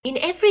In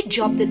every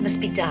job that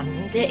must be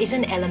done, there is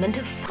an element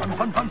of fun.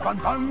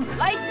 Fun.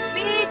 Light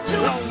speed to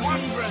the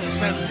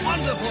wondrous and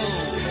wonderful.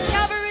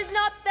 Cover is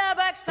not the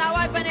book, so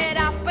open it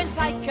up and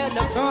take a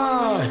look.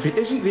 Ah, if it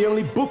isn't the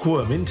only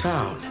bookworm in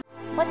town.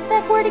 What's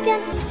that word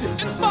again?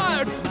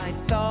 Inspired. Might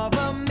solve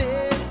a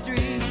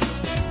mystery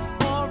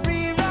or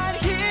rewrite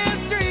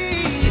history.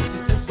 This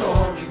is the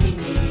story we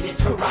needed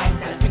to write,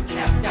 has been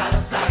kept out of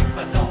sight,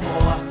 but no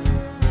more.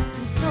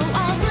 So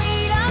I'll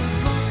read a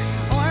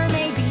book, or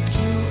maybe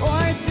 2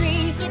 or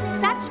 3.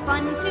 It's such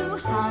fun to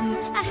hum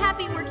a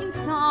happy working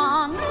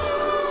song.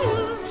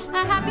 Ooh,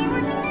 a happy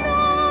working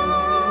song.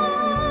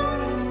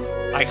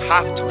 I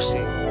have to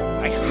sing.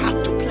 I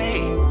have to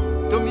play.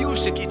 The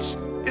music, it's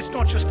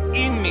not just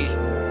in me.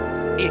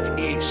 It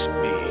is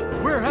me.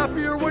 We're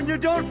happier when you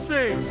don't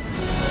sing.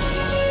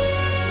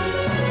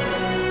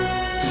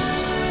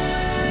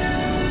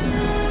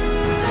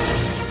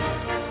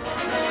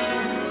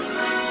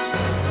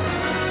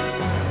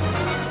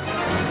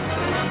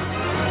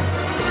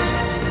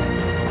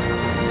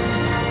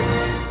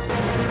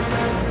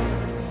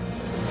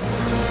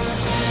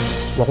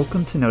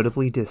 Welcome to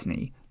Notably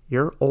Disney,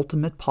 your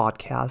ultimate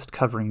podcast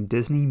covering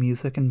Disney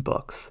music and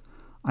books.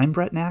 I'm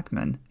Brett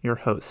Nachman, your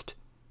host.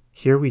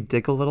 Here we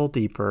dig a little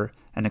deeper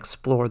and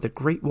explore the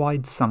great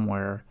wide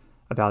somewhere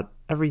about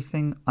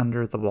everything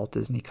under the Walt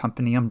Disney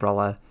Company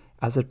umbrella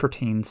as it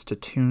pertains to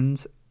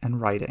tunes and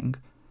writing,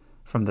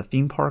 from the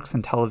theme parks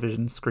and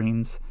television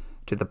screens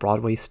to the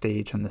Broadway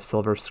stage and the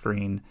silver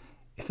screen,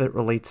 if it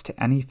relates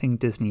to anything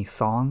Disney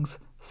songs,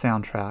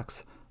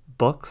 soundtracks,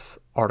 books,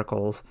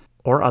 articles,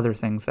 or other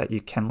things that you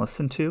can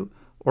listen to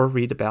or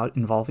read about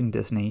involving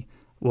Disney,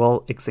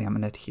 we'll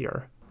examine it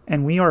here.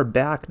 And we are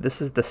back.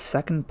 This is the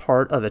second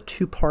part of a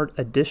 2-part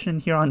edition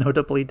here on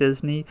Notably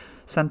Disney,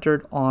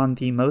 centered on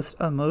the most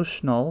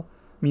emotional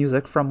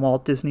music from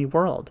Walt Disney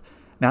World.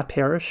 Matt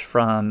Parrish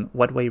from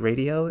Wedway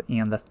Radio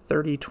and the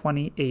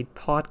 3028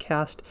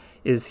 podcast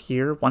is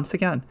here once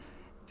again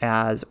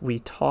as we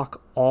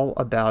talk all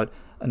about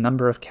a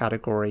number of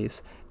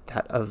categories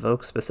that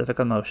evoke specific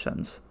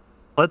emotions.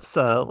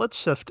 Let's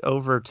shift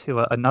over to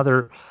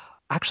another,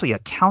 actually a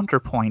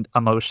counterpoint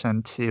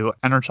emotion to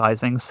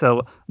energizing.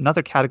 So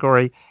another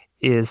category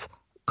is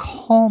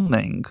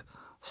calming.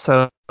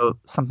 So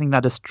something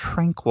that is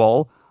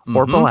tranquil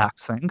or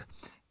relaxing.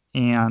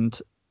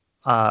 And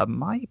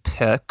my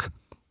pick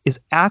is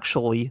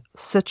actually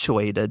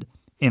situated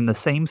in the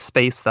same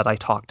space that I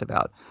talked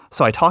about.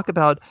 So I talk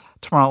about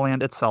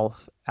Tomorrowland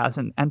itself as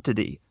an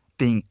entity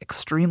being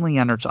extremely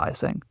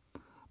energizing.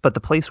 But the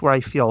place where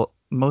I feel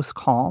most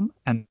calm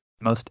and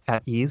most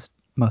at ease,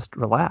 most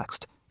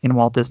relaxed in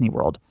Walt Disney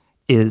World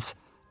is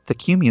the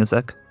cue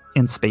music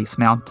in Space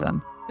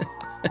Mountain.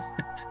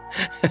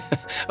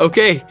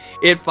 Okay,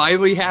 it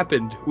finally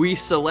happened. We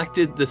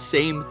selected the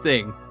same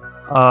thing.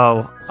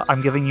 Oh,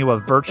 I'm giving you a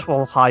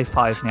virtual high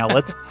five now.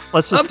 Let's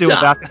just do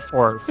it back and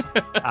forth.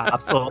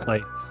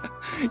 Absolutely.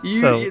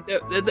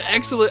 That's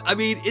excellent. I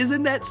mean,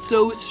 isn't that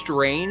so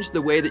strange,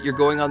 the way that you're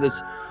going on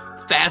this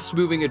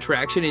fast-moving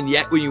attraction, and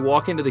yet when you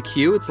walk into the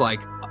queue, it's like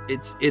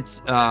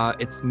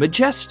it's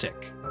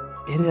majestic.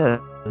 It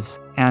is,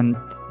 and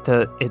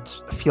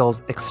it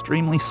feels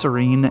extremely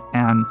serene,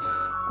 and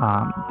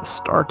the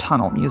Star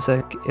Tunnel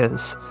music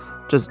is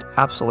just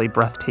absolutely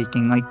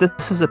breathtaking. Like,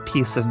 this is a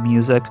piece of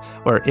music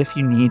where if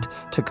you need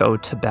to go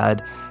to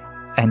bed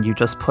and you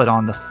just put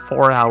on the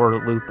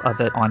 4-hour loop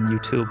of it on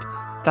YouTube,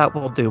 that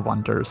will do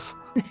wonders.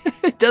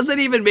 It doesn't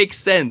even make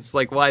sense,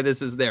 like, why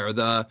this is there.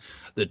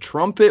 The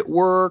trumpet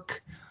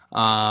work,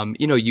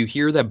 you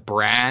hear the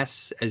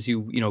brass as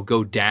you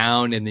go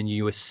down, and then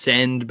you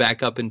ascend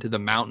back up into the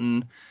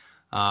mountain.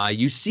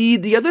 You see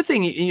the other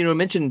thing,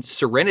 mentioned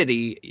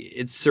serenity.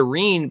 It's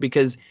serene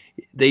because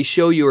they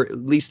show you, or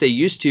at least they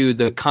used to,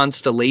 the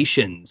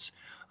constellations,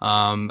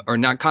 or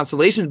not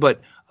constellations,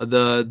 but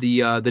the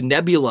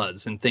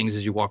nebulas and things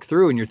as you walk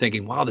through, and you're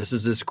thinking, wow, this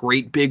is this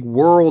great big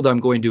world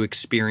I'm going to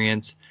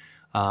experience.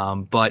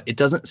 But it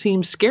doesn't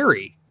seem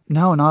scary.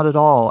 No, not at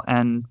all.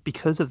 And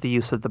because of the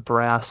use of the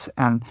brass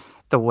and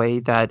the way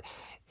that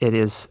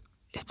it's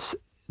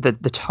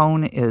the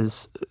tone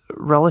is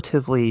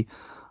relatively,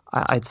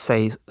 I'd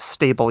say,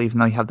 stable, even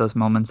though you have those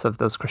moments of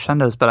those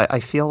crescendos. But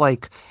I feel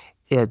like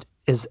it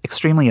is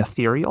extremely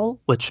ethereal,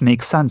 which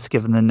makes sense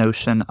given the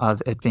notion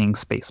of it being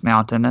Space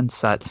Mountain and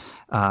set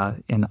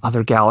in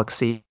other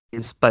galaxies.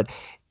 But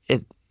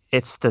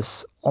it's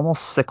this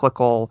almost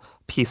cyclical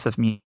piece of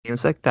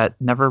music that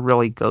never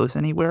really goes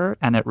anywhere,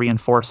 and it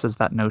reinforces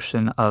that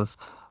notion of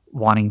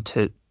wanting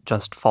to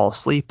just fall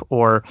asleep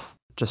or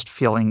just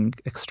feeling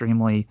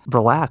extremely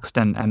relaxed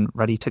and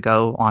ready to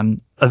go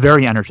on a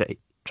very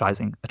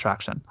energizing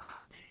attraction.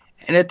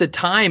 And at the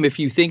time, if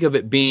you think of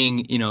it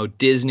being,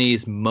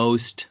 Disney's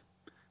most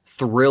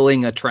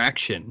thrilling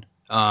attraction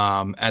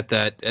at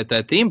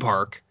that theme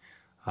park,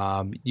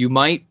 you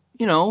might,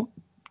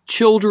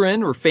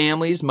 children or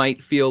families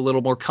might feel a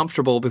little more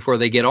comfortable before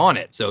they get on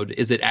it. So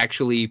is it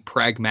actually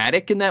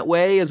pragmatic in that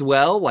way as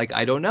well? Like,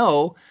 I don't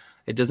know.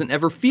 It doesn't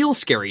ever feel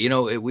scary.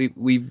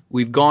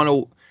 We've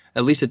gone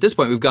at least at this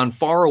point, we've gone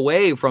far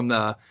away from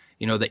the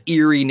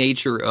eerie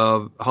nature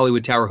of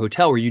Hollywood Tower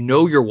Hotel, where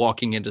you're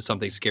walking into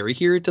something scary.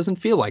 Here, it doesn't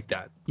feel like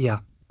that. Yeah,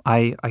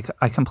 I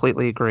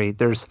completely agree.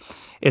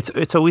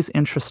 It's always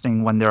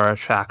interesting when there are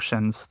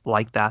attractions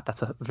like that.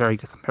 That's a very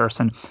good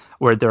comparison,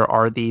 where there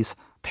are these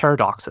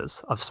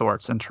paradoxes of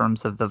sorts in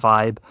terms of the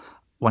vibe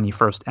when you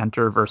first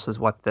enter versus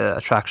what the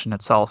attraction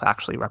itself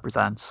actually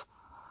represents.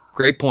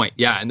 Great point.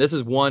 Yeah, and this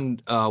is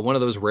one of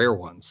those rare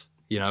ones.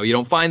 You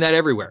don't find that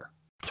everywhere.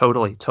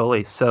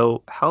 Totally.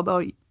 So how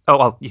about you? Oh,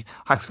 well,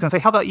 I was going to say,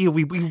 how about you?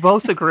 We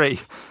both agree.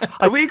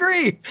 We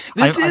agree.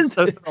 I'm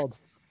so thrilled.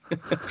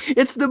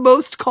 It's the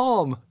most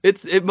calm.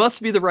 It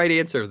must be the right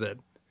answer then.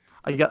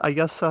 I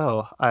guess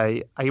so.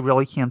 I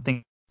really can't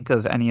think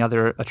of any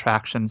other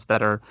attractions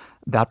that are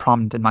that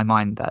prominent in my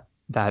mind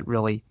that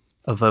really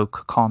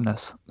evoke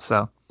calmness.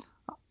 So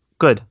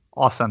good.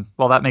 Awesome.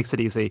 Well, that makes it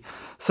easy.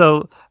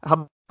 So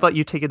how about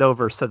you take it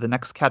over? So the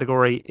next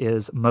category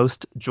is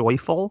most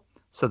joyful.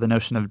 So the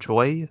notion of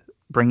joy,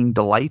 bringing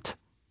delight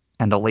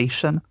and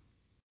elation.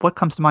 What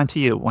comes to mind to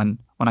you when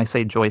I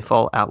say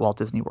joyful at Walt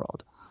Disney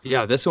World?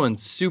 Yeah, this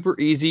one's super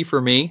easy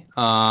for me.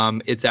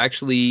 It's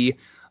actually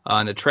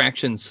an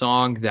attraction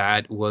song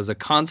that was a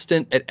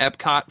constant at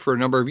Epcot for a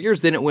number of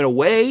years. Then it went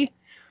away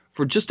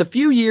for just a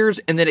few years,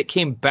 and then it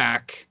came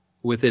back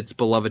with its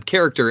beloved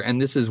character.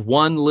 And this is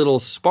One Little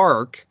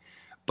Spark,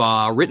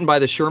 written by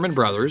the Sherman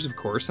Brothers, of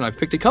course. And I've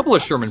picked a couple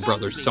of Sherman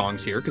Brothers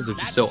songs here because they're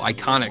just so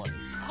iconic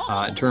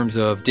in terms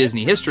of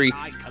Disney history.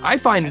 I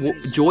find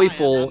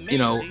joyful,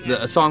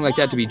 a song like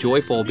that to be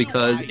joyful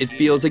because it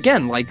feels,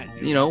 again, like,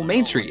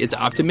 Main Street. It's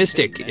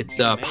optimistic, it's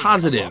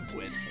positive,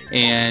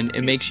 and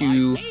it makes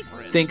you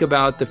think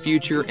about the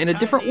future in a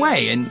different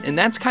way. And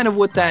that's kind of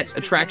what that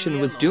attraction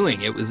was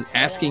doing. It was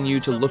asking you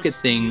to look at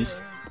things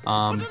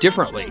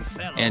differently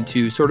and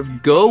to sort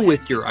of go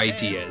with your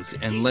ideas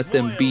and let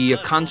them be a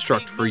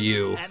construct for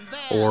you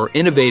or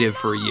innovative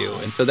for you.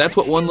 And so that's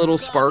what One Little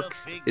Spark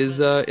is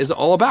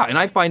all about. And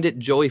I find it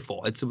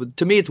joyful.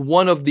 To me, it's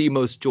one of the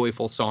most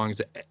joyful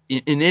songs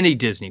in any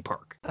Disney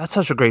park. That's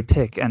such a great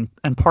pick. And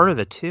part of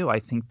it, too, I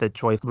think that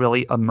joy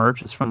really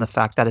emerges from the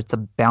fact that it's a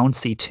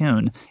bouncy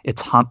tune.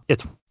 It's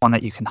one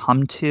that you can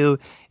hum to.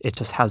 It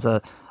just has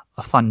a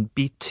fun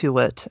beat to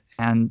it.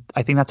 And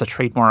I think that's a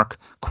trademark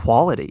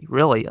quality,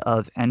 really,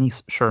 of any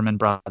Sherman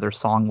Brothers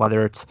song,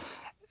 whether it's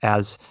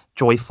as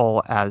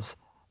joyful as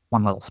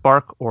One Little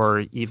Spark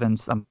or even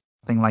something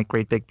like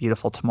Great Big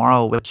Beautiful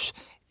Tomorrow, which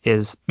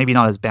is maybe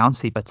not as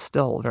bouncy, but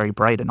still very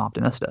bright and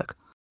optimistic.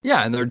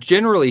 Yeah, and they're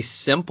generally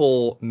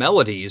simple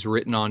melodies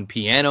written on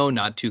piano,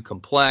 not too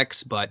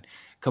complex, but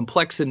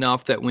complex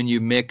enough that when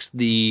you mix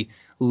the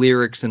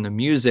lyrics and the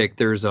music,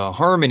 there's a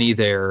harmony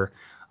there.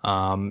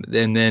 And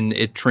then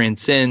it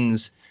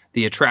transcends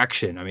the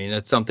attraction. I mean,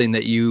 that's something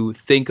that you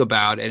think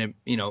about, and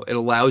it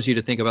allows you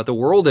to think about the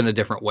world in a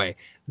different way.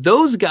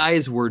 Those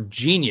guys were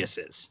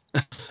geniuses.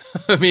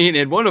 I mean,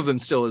 and one of them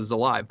still is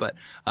alive, but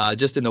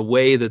just in the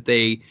way that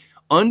they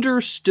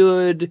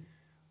understood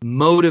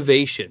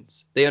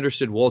motivations. They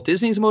understood Walt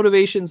Disney's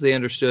motivations. They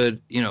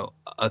understood,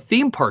 a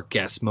theme park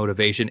guest's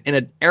motivation in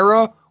an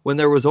era when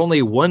there was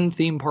only one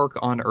theme park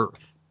on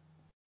Earth.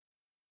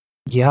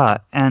 Yeah,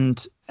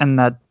 and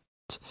that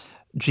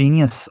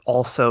genius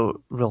also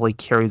really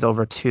carries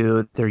over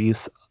to the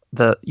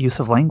use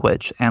of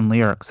language and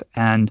lyrics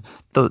and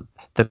the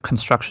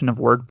construction of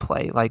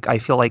wordplay. Like, I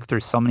feel like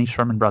through so many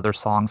Sherman Brothers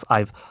songs,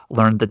 I've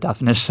learned the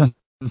definitions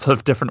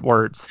of different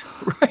words.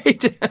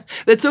 Right.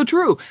 That's so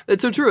true.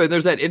 That's so true. And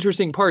there's that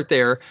interesting part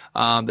there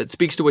that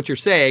speaks to what you're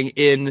saying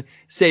in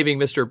Saving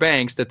Mr.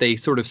 Banks that they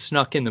sort of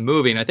snuck in the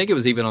movie. And I think it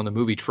was even on the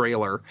movie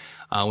trailer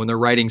when they're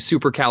writing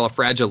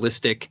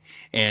Supercalifragilistic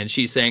and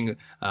she's saying,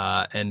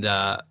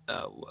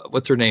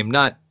 what's her name?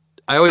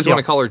 I always want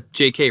to call her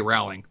J.K.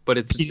 Rowling, but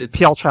it's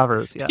P.L.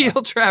 Travers. Yeah.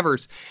 P.L.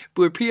 Travers.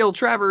 But P.L.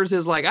 Travers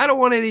is like, I don't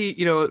want any,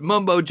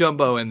 mumbo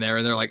jumbo in there.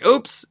 And they're like,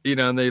 oops,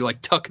 and they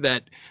like tuck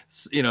that,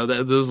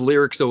 those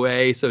lyrics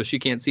away so she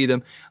can't see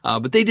them.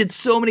 But they did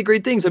so many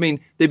great things. I mean,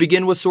 they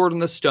begin with Sword in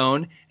the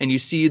Stone and you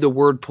see the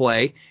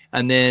wordplay.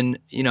 And then,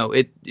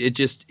 it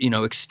just,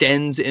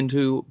 extends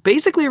into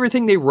basically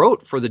everything they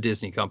wrote for the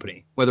Disney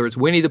company, whether it's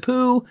Winnie the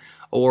Pooh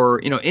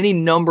or, any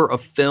number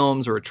of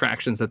films or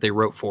attractions that they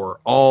wrote for,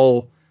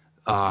 all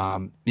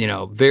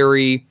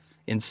very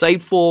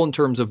insightful in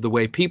terms of the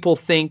way people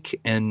think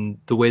and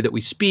the way that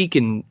we speak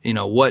and,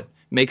 what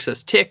makes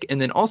us tick.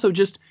 And then also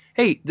just,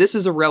 hey, this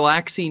is a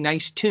relaxing,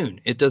 nice tune.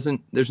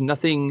 There's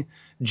nothing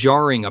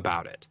jarring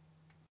about it.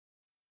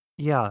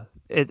 Yeah.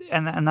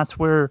 And that's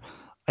where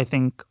I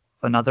think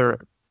another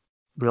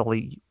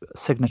really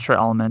signature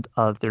element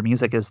of their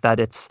music is that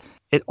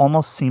it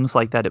almost seems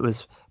like that it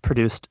was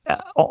produced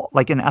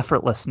like an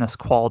effortlessness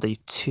quality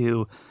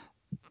to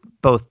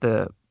both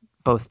the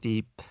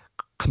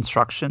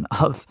construction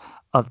of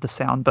the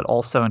sound, but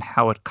also in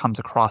how it comes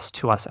across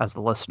to us as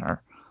the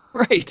listener.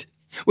 Right.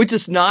 Which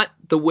is not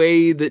the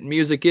way that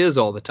music is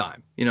all the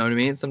time. You know what I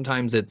mean?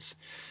 Sometimes it's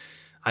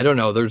I don't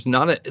know, it's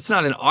not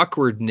an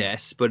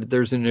awkwardness, but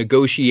there's a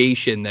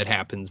negotiation that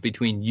happens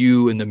between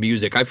you and the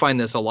music. I find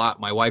this a lot.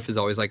 My wife is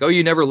always like, oh,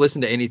 you never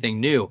listen to anything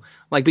new.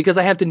 Like, because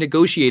I have to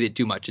negotiate it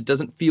too much. It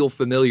doesn't feel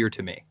familiar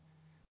to me.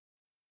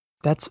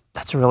 That's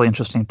a really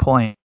interesting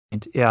point.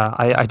 Yeah,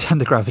 I tend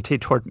to gravitate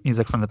toward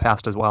music from the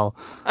past as well.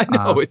 I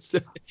know,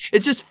 it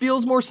just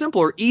feels more simple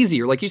or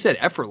easier, like you said,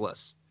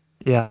 effortless.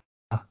 Yeah.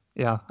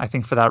 Yeah, I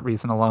think for that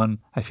reason alone,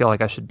 I feel like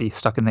I should be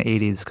stuck in the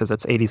 80s because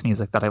it's 80s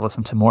music that I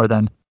listen to more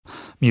than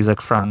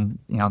music from,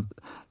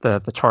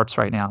 the charts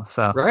right now.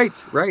 So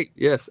Right.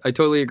 Yes, I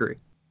totally agree.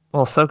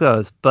 Well, so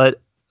goes. But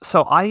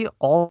so I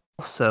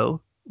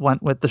also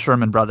went with the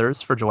Sherman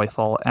Brothers for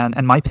Joyful, and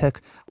my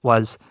pick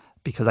was,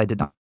 because I did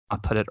not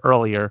put it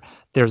earlier,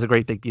 There's a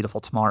Great Big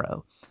Beautiful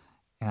Tomorrow.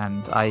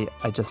 And I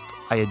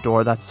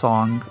adore that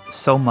song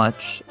so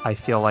much. I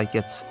feel like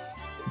it's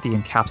the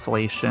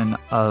encapsulation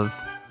of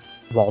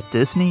Walt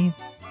Disney,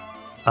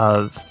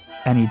 of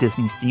any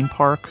Disney theme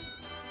park,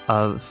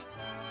 of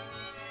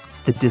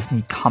the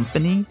Disney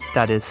company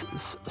that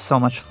is so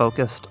much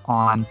focused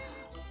on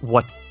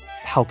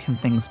how can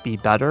things be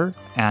better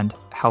and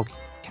how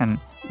can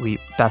we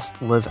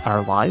best live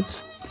our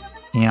lives.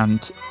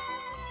 And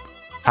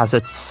as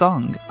it's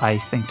sung, I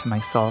think to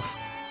myself,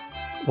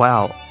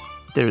 wow,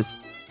 there's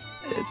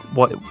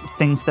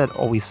things that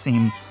always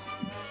seem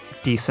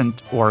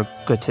decent or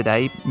good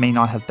today may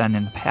not have been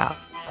in the past.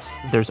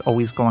 There's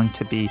always going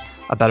to be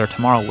a better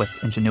tomorrow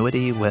with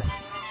ingenuity, with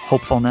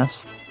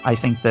hopefulness. I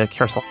think the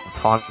Carousel of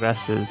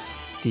Progress is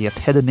the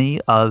epitome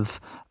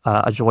of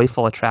a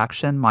joyful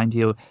attraction. Mind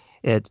you,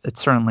 it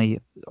certainly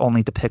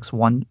only depicts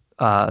one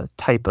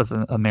type of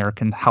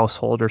American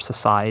household or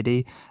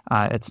society.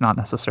 It's not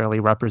necessarily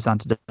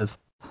representative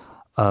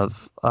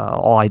of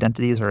all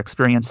identities or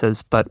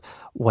experiences, but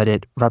what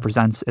it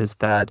represents is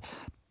that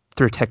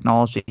through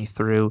technology,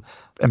 through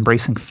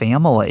embracing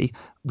family,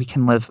 we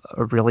can live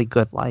a really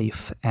good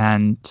life.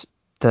 And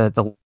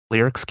the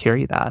lyrics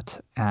carry that.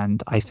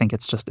 And I think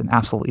it's just an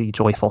absolutely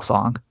joyful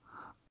song.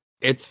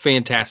 It's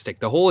fantastic.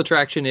 The whole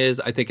attraction is,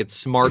 I think it's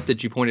smart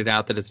that you pointed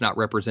out that it's not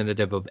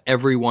representative of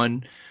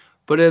everyone.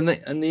 But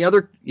on the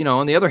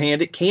other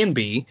hand, it can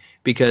be,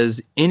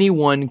 because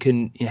anyone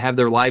can have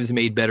their lives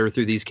made better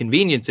through these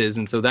conveniences.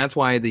 And so that's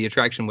why the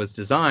attraction was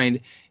designed.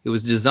 It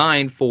was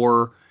designed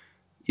for,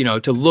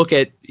 to look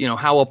at,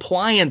 how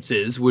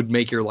appliances would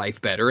make your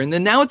life better. And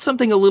then now it's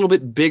something a little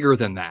bit bigger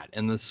than that.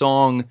 And the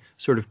song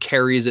sort of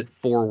carries it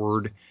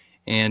forward.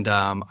 And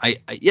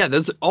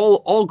those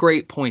all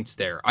great points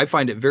there. I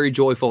find it very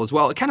joyful as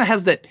well. It kind of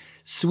has that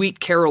Sweet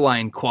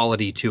Caroline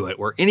quality to it,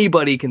 where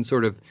anybody can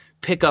sort of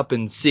pick up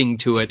and sing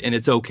to it, and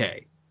it's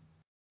okay.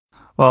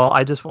 Well,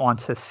 I just want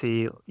to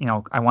see,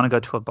 I want to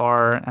go to a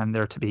bar and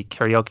there to be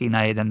karaoke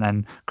night and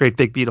then Great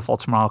Big Beautiful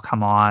Tomorrow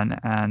come on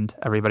and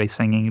everybody's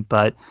singing,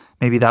 but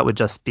maybe that would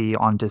just be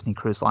on Disney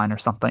Cruise Line or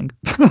something.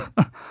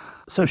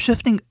 So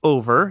shifting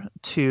over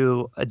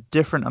to a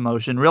different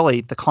emotion,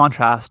 really the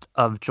contrast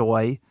of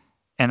joy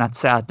and that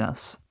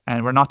sadness.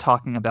 And we're not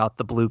talking about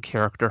the blue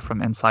character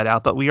from Inside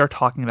Out, but we are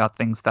talking about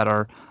things that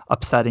are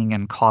upsetting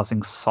and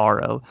causing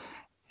sorrow.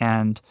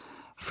 And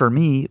for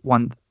me,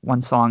 one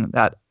song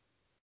that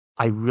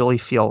I really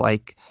feel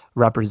like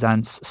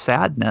represents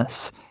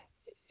sadness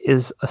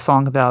is a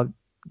song about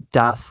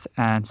death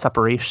and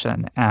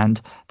separation,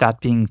 and that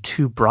being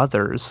Two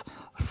Brothers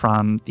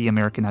from The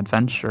American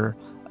Adventure.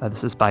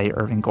 This is by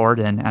Irving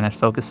Gordon, and it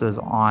focuses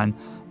on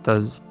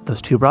those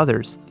two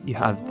brothers. You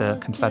have the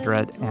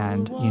Confederate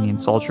and Union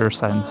soldiers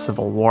set in the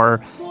Civil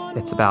War.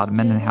 It's about a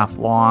minute and a half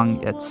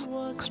long. It's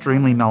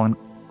extremely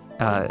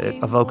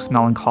it evokes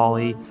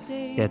melancholy.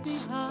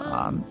 It's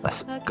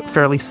a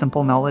fairly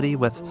simple melody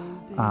with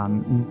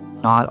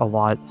not a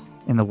lot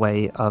in the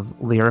way of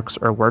lyrics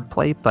or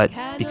wordplay, but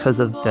because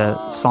of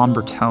the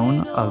somber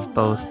tone of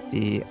both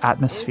the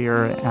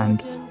atmosphere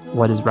and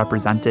what is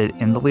represented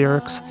in the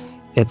lyrics,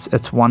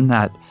 it's one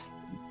that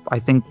I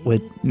think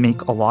would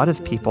make a lot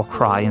of people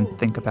cry and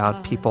think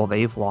about people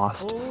they've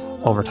lost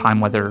over time,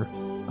 whether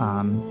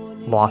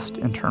lost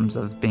in terms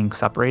of being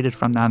separated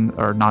from them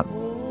or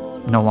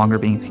no longer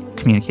being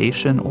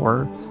communication,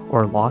 or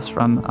lost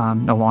from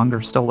no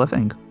longer still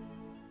living.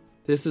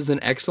 This is an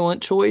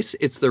excellent choice.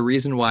 It's the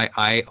reason why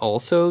I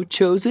also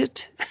chose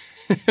it.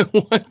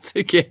 Once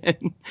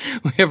again,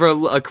 we have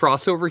a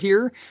crossover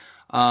here.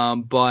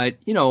 But,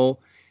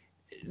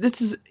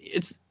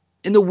 it's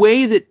in the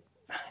way that,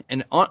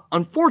 and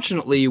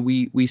unfortunately,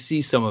 we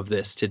see some of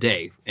this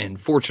today. And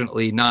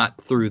fortunately,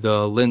 not through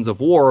the lens of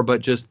war,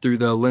 but just through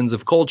the lens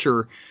of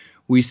culture.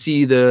 We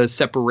see the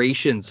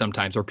separation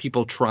sometimes, or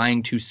people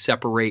trying to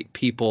separate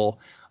people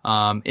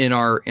in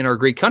our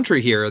great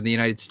country here in the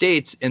United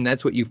States. And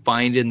that's what you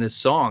find in this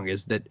song,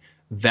 is that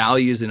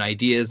values and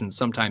ideas and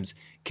sometimes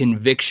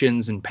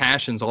convictions and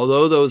passions,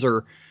 although those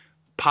are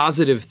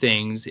positive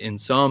things in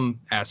some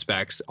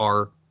aspects,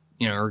 are,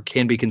 or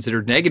can be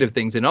considered negative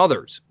things in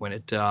others when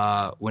it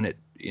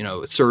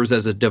serves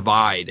as a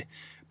divide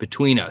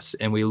between us,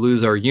 and we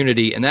lose our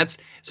unity. And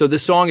so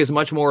this song is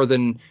much more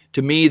than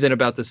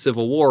about the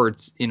Civil War.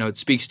 It's, it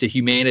speaks to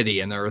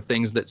humanity, and there are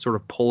things that sort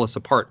of pull us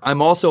apart.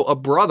 I'm also a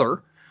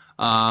brother,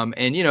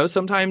 and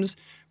sometimes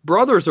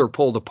brothers are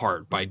pulled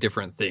apart by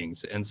different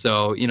things, and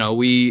so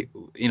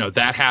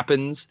that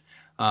happens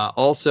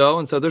also.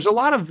 And so there's a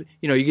lot of,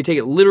 you can take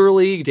it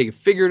literally, you can take it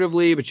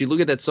figuratively, but you look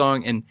at that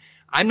song, and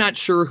I'm not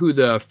sure who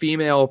the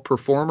female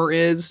performer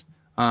is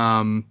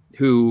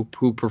who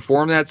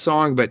performed that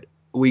song, but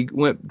we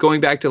went going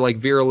back to like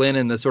Vera Lynn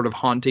and the sort of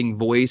haunting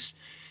voice.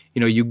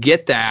 You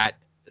get that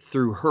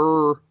through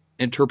her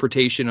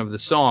interpretation of the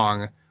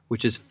song,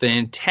 which is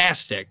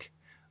fantastic.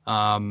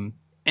 And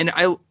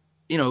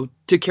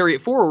to carry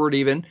it forward,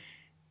 even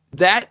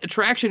that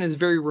attraction is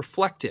very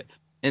reflective.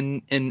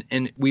 And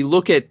we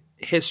look at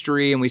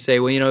history and we say,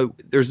 well,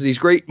 there's these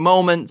great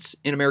moments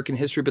in American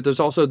history, but there's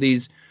also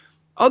these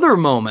other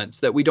moments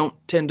that we don't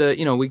tend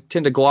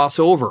to, gloss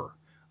over.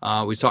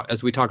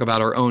 As we talk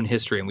about our own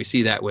history, and we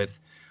see that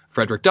with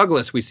Frederick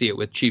Douglass, we see it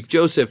with Chief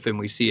Joseph, and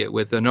we see it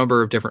with a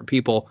number of different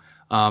people.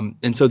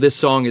 And so this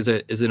song is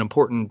an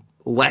important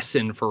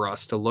lesson for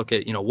us to look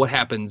at, what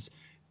happens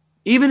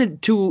even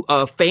to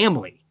a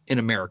family in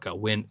America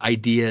when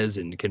ideas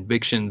and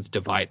convictions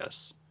divide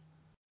us.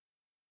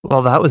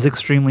 Well, that was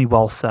extremely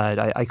well said.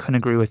 I couldn't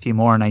agree with you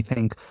more. And I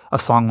think a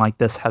song like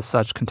this has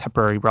such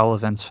contemporary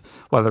relevance,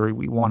 whether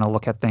we want to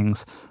look at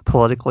things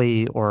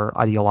politically or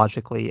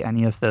ideologically,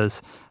 any of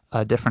those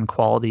different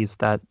qualities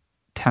that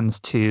tends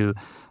to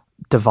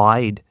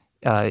divide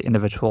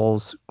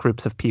individuals,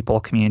 groups of people,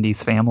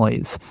 communities,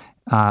 families.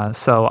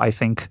 So I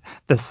think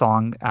this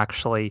song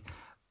actually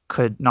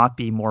could not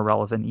be more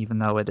relevant, even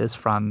though it is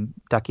from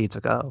decades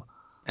ago.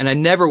 And I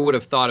never would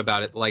have thought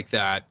about it like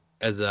that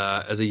as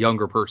a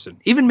younger person.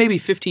 Even maybe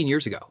 15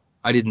 years ago,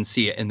 I didn't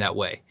see it in that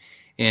way.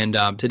 And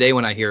today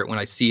when I hear it, when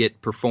I see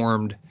it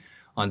performed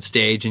on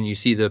stage, and you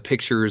see the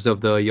pictures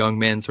of the young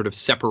men sort of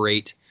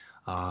separate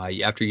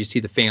after you see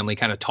the family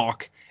kind of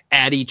talk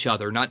at each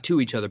other, not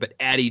to each other, but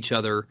at each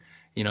other,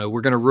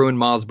 we're going to ruin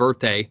Ma's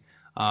birthday.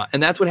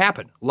 And that's what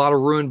happened. A lot of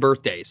ruined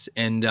birthdays.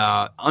 And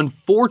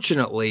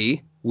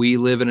unfortunately, we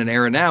live in an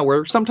era now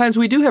where sometimes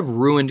we do have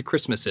ruined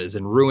Christmases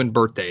and ruined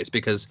birthdays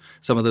because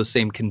some of those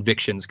same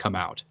convictions come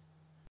out.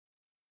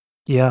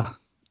 Yeah.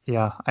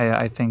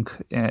 I think,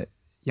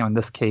 in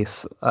this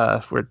case,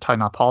 if we're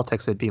talking about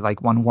politics, it'd be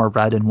like one wore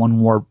red and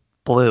one wore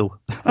blue.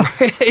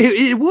 Right.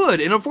 It would.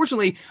 And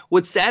unfortunately,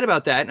 what's sad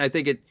about that, and I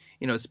think it,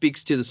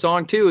 speaks to the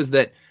song too, is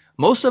that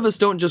most of us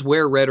don't just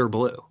wear red or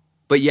blue,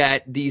 but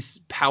yet these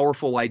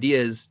powerful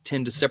ideas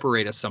tend to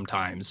separate us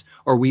sometimes,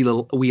 or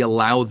we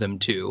allow them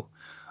to.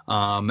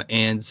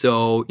 And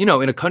so, in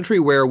a country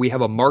where we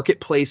have a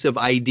marketplace of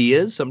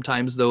ideas,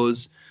 sometimes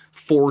those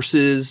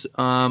forces,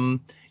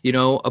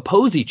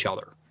 oppose each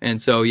other.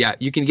 And so, yeah,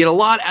 you can get a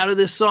lot out of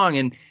this song,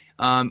 and,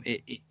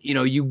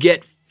 you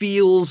get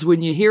feels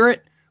when you hear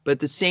it, but at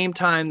the same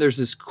time, there's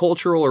this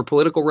cultural or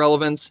political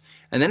relevance.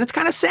 And then it's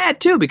kind of sad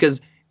too,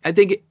 because I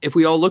think if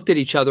we all looked at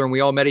each other and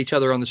we all met each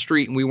other on the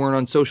street and we weren't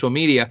on social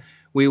media,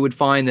 we would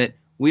find that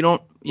we're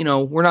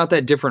not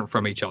that different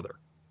from each other.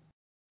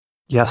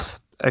 Yes,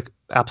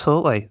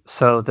 absolutely.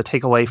 So the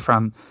takeaway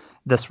from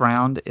this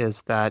round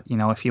is that,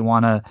 if you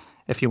want to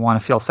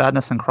feel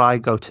sadness and cry,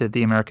 go to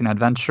The American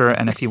Adventure.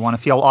 And if you want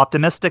to feel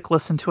optimistic,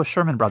 listen to a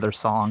Sherman Brothers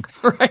song.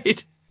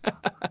 Right.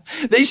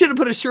 They should have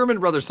put a Sherman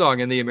Brothers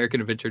song in The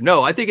American Adventure.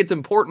 No, I think it's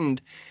important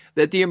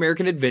that The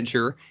American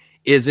Adventure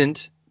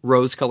isn't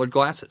rose-colored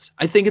glasses.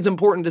 I think it's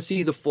important to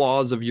see the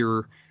flaws of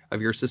your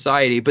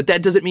society, but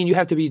that doesn't mean you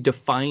have to be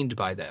defined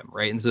by them,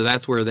 right? And so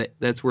that's where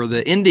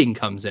the ending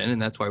comes in, and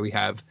that's why we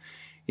have,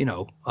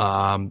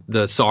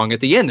 the song at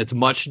the end that's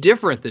much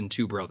different than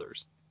Two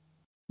Brothers.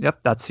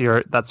 Yep, that's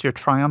your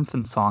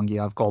triumphant song.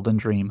 You have Golden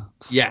Dream.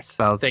 Yes,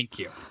 so thank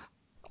you.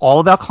 All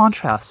about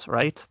contrasts,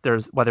 right?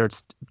 There's whether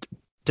it's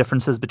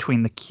differences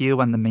between the queue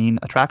and the main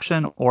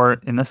attraction,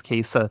 or in this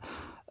case, The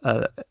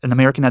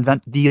American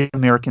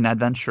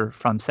Adventure,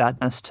 from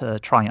sadness to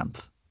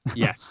triumph.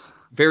 Yes,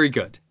 very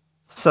good.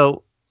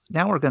 So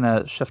now we're going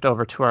to shift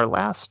over to our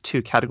last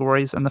two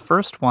categories, and the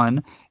first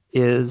one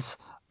is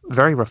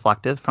very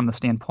reflective from the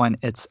standpoint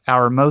it's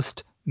our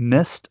most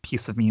missed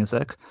piece of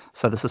music.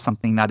 So this is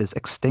something that is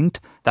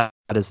extinct, that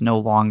is no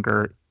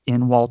longer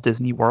in Walt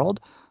Disney World.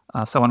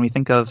 So when we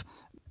think of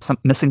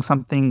missing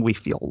something, we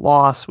feel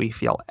loss, we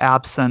feel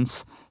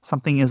absence,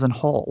 something isn't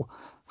whole.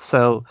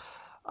 So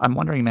I'm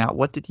wondering, Matt,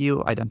 what did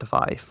you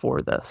identify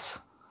for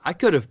this? I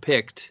could have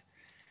picked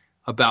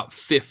about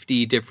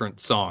 50 different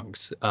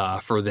songs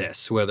for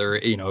this, whether,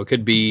 it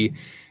could be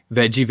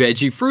Veggie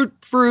Veggie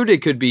Fruit,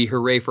 it could be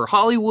Hooray for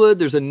Hollywood.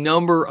 There's a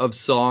number of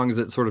songs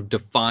that sort of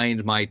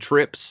defined my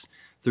trips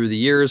through the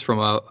years from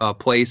a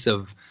place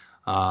of,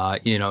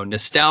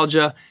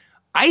 nostalgia.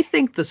 I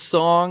think the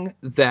song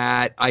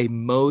that I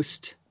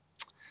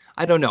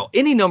don't know,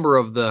 any number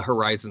of the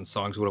Horizon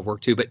songs would have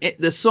worked too, but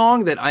the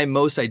song that I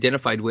most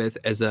identified with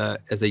as a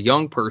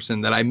young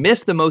person that I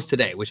miss the most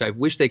today, which I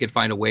wish they could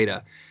find a way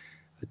to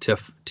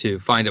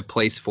find a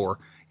place for,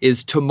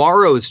 is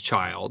Tomorrow's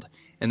Child.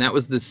 and that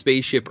was the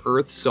Spaceship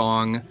Earth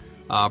song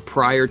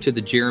prior to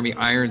the Jeremy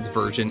Irons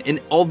version.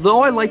 And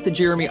although I like the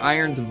Jeremy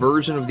Irons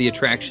version of the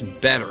attraction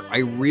better, I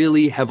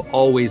really have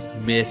always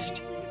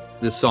missed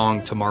the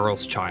song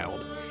Tomorrow's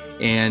Child.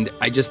 And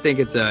I just think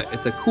it's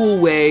a cool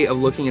way of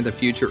looking at the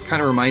future. It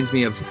kind of reminds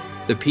me of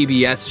the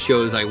PBS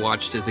shows I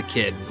watched as a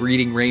kid,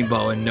 Reading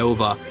Rainbow and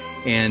Nova.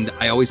 And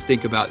I always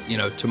think about,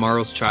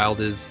 Tomorrow's Child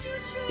is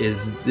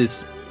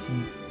this,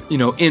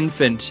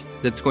 infant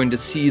that's going to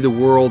see the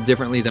world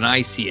differently than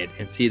I see it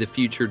and see the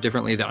future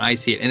differently than I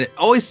see it. And it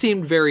always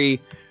seemed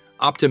very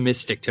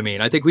optimistic to me.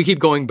 And I think we keep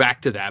going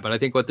back to that. But I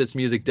think what this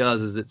music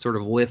does is it sort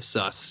of lifts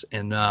us.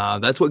 And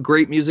that's what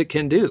great music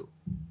can do.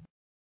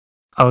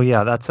 Oh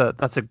yeah, that's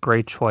a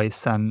great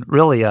choice, and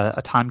really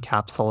a time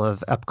capsule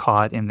of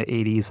Epcot in the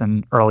 80s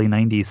and early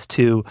 90s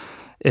too.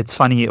 It's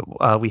funny,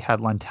 we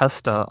had Len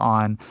Testa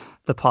on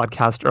the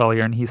podcast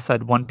earlier, and he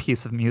said one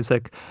piece of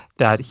music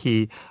that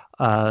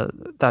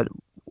that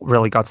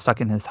really got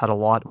stuck in his head a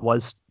lot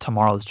was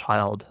Tomorrow's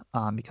Child,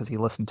 because he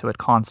listened to it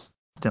constantly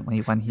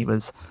when he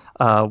was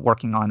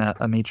working on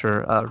a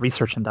major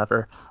research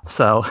endeavor.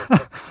 So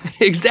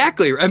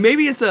exactly. And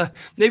maybe it's a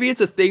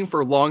thing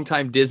for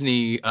longtime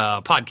Disney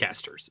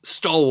podcasters,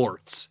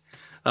 stalwarts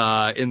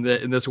in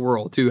this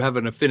world, to have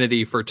an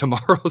affinity for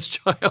Tomorrow's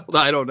Child.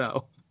 I don't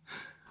know.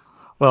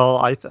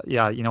 Well,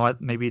 you know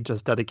what? Maybe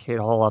just dedicate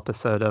a whole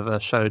episode of a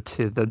show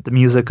to the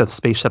music of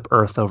Spaceship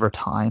Earth over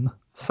time.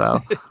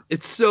 So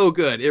it's so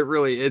good.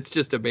 It's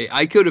just amazing.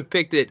 I could have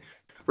picked it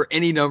for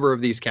any number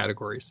of these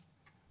categories.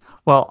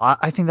 Well,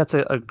 I think that's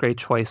a great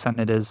choice, and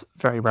it is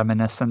very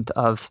reminiscent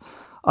of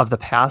the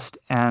past.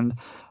 And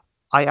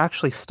I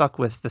actually stuck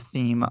with the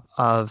theme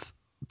of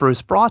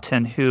Bruce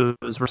Broughton, who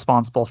is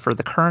responsible for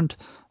the current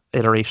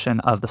iteration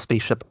of the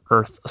Spaceship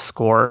Earth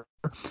score.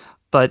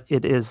 But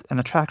it is an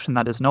attraction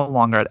that is no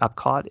longer at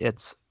Epcot.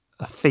 It's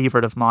a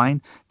favorite of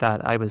mine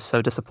that I was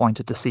so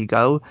disappointed to see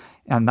go,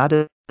 and that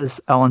is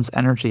Ellen's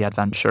Energy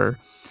Adventure.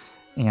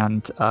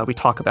 And we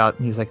talk about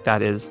music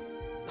that is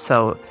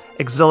so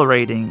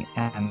exhilarating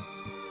and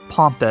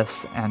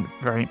pompous and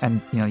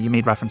you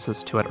made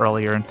references to it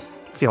earlier, and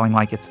feeling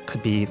like it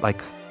could be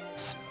like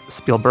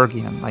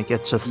Spielbergian, like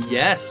it just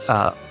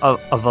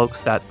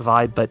evokes that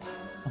vibe. But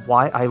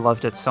why I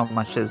loved it so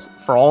much is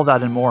for all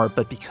that and more,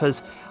 but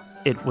because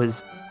it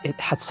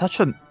had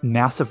such a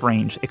massive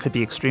range. It could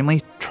be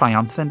extremely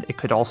triumphant. It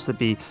could also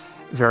be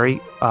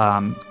very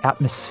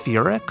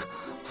atmospheric.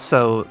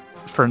 So,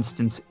 for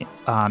instance,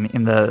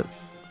 in the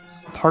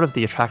part of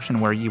the attraction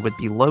where you would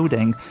be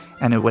loading,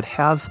 and it would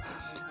have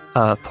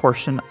a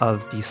portion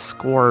of the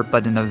score,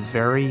 but in a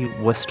very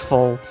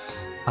wistful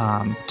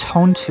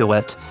tone to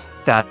it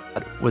that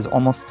was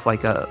almost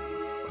like a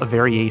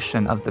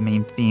variation of the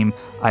main theme.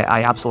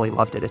 I absolutely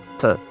loved it.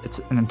 The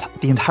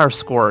entire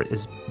score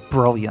is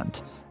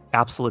brilliant,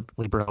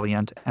 absolutely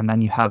brilliant. And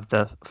then you have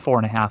the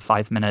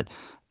 4.5-5 minute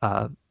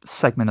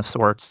segment of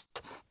sorts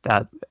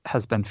that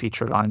has been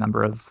featured on a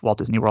number of Walt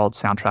Disney World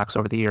soundtracks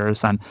over the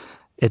years, and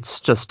it's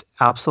just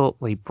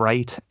absolutely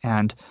bright,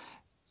 and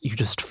you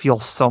just feel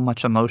so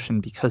much emotion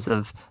because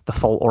of the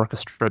full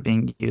orchestra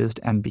being used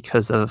and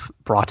because of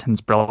Broughton's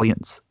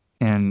brilliance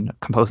in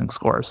composing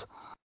scores.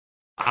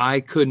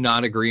 I could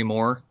not agree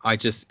more.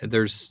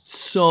 There's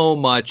so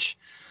much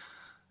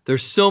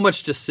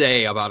to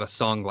say about a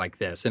song like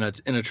this, and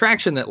an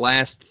attraction that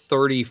lasts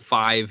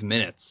 35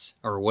 minutes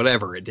or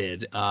whatever it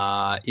did.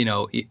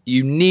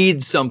 You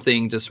need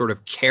something to sort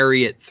of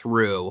carry it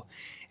through,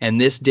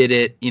 and this did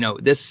it.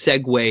 This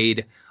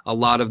segued a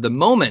lot of the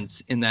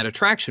moments in that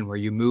attraction where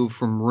you move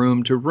from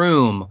room to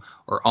room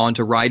or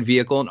onto ride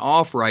vehicle and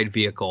off ride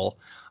vehicle,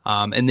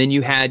 and then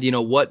you had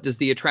what does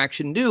the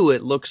attraction do?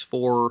 It looks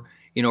for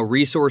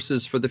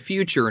resources for the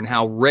future and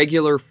how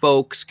regular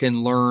folks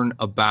can learn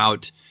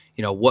about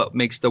what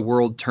makes the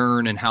world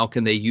turn and how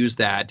can they use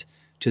that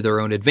to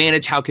their own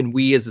advantage. How can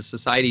we as a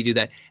society do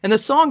that? And the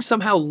song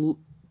somehow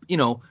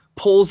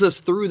pulls us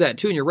through that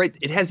too. And you're right,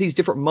 it has these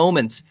different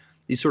moments,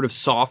 these sort of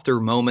softer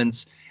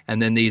moments, and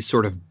then these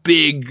sort of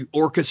big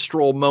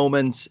orchestral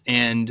moments.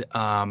 And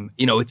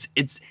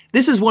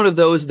this is one of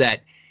those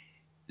that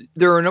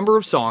there are a number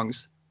of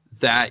songs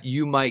that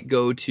you might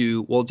go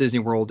to Walt Disney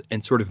World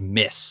and sort of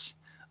miss.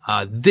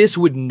 This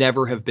would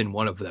never have been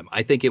one of them.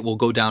 I think it will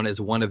go down as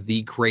one of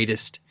the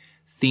greatest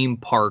theme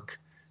park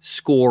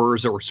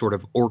scores or sort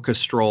of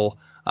orchestral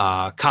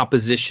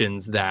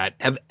compositions that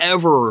have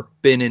ever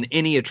been in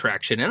any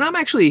attraction. And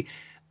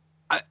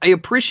I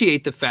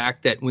appreciate the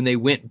fact that when they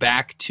went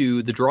back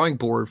to the drawing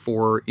board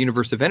for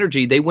Universe of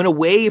Energy, they went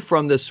away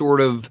from the sort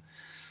of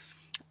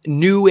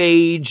new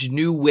age,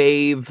 new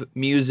wave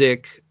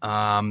music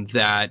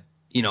that,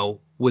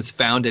 was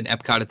found in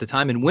Epcot at the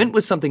time, and went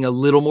with something a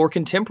little more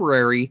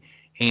contemporary.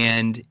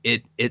 And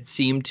it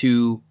seemed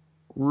to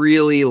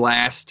really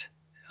last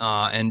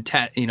and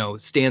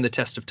stand the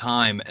test of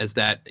time as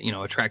that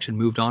attraction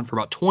moved on for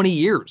about 20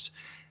 years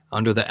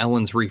under the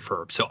Ellen's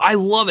refurb. So I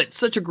love it.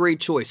 Such a great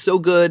choice. So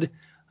good.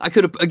 I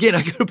could have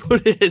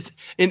put it as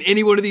in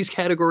any one of these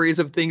categories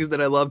of things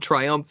that I love.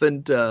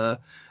 Triumphant,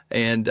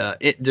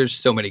 there's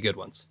so many good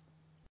ones.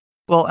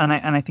 Well, and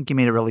I think you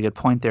made a really good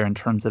point there in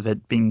terms of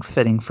it being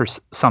fitting for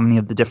so many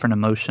of the different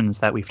emotions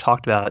that we've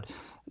talked about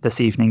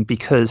this evening,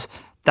 because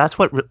that's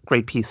what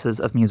great pieces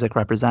of music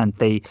represent.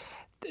 They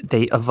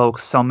evoke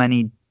so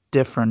many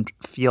different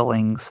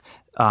feelings,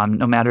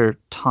 no matter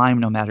time,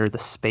 no matter the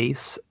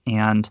space,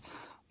 and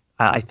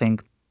I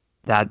think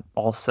that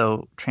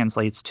also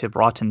translates to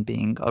Broughton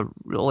being a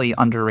really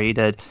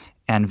underrated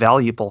and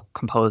valuable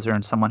composer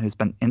and someone who's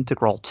been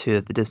integral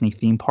to the Disney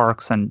theme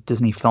parks and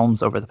Disney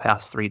films over the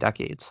past 3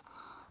 decades.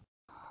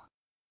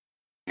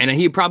 And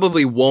he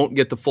probably won't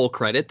get the full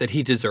credit that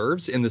he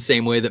deserves in the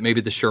same way that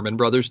maybe the Sherman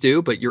brothers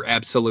do, but you're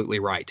absolutely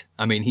right.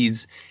 I mean,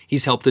 he's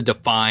helped to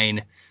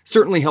define,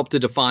 certainly helped to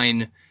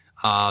define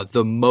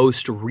the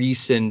most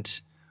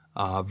recent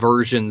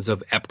versions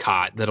of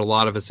Epcot that a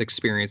lot of us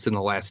experienced in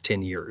the last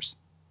 10 years.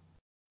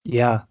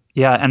 Yeah.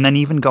 And then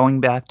even going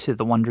back to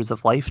the Wonders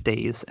of Life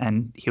days,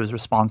 and he was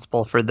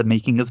responsible for the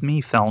Making of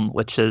Me film,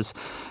 which is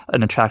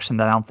an attraction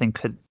that I don't think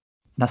could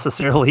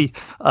necessarily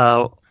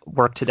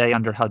work today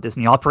under how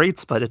Disney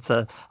operates, but it's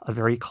a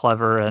very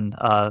clever and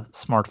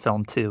smart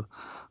film too.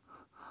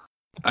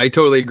 I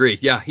totally agree.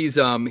 Yeah, he's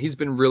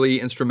been really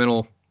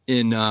instrumental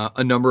in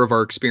a number of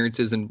our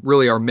experiences and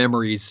really our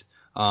memories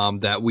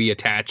that we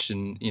attach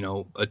and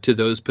to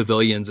those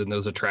pavilions and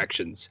those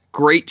attractions.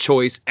 Great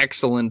choice,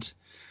 excellent.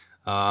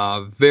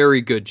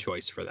 Very good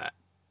choice for that.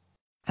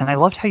 And I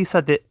loved how you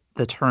said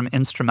the term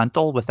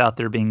instrumental without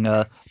there being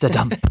the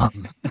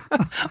dum-dum.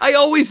 I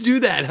always do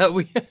that.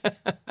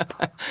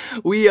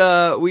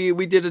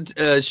 We did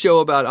a show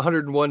about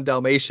 101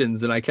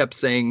 Dalmatians, and I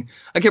kept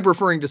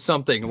referring to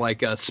something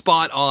like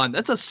spot on.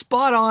 That's a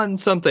spot on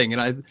something.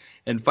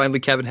 And finally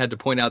Kevin had to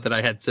point out that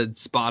I had said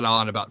spot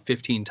on about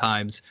 15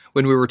 times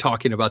when we were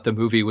talking about the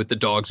movie with the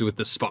dogs with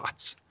the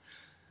spots.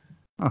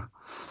 Huh.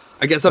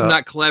 I guess I'm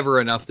not clever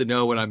enough to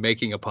know when I'm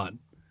making a pun.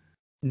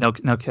 No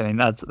kidding.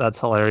 That's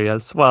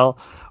hilarious. Well,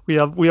 we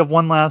have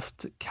one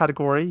last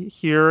category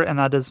here, and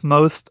that is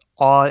most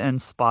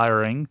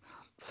awe-inspiring.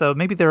 So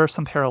maybe there are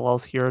some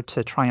parallels here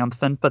to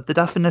triumphant, but the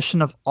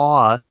definition of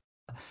awe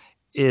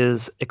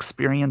is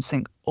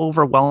experiencing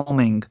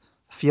overwhelming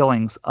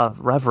feelings of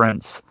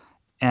reverence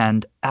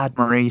and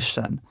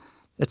admiration.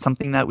 It's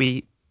something that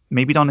we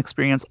maybe don't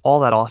experience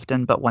all that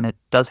often, but when it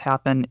does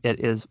happen,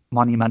 it is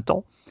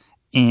monumental.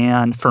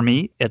 And for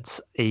me, it's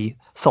a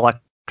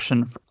selection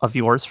of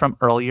yours from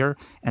earlier,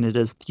 and it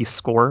is the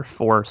score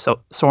for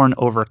Soarin'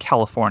 over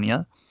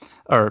California.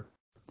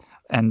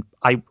 And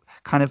I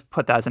kind of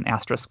put that as an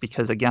asterisk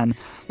because, again,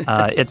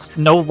 it's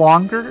no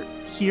longer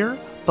here,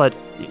 but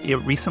it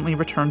recently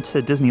returned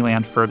to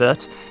Disneyland for a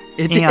bit.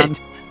 It did.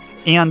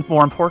 And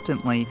more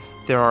importantly,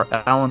 there are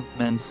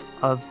elements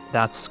of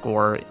that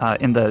score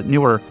in the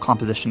newer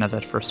composition of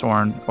it for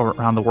Soarin'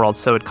 around the world,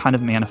 so it kind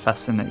of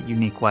manifests in a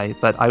unique way.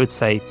 But I would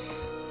say,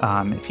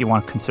 if you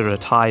want to consider it a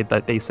tie,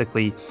 but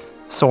basically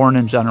Soarin'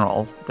 in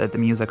general, the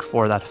music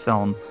for that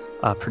film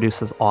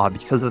produces awe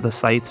because of the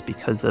sights,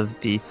 because of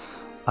the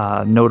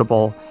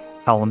notable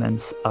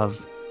elements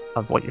of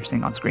what you're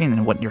seeing on screen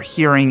and what you're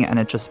hearing, and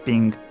it just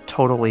being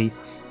totally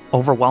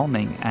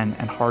overwhelming and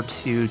hard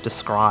to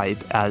describe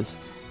as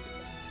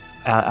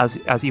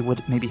you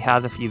would maybe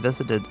have if you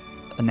visited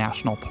a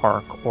national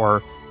park or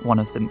one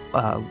of the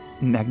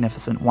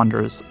magnificent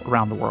wonders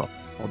around the world.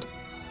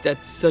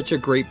 That's such a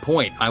great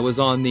point. I was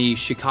on the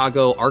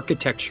Chicago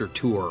architecture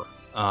tour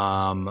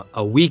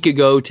a week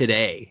ago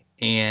today,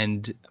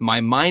 and my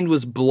mind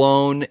was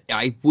blown.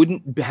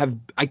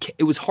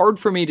 It was hard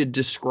for me to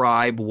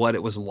describe what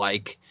it was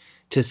like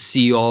to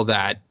see all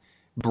that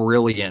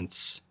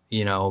brilliance,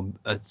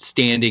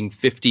 standing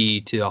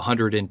 50 to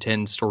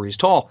 110 stories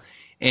tall.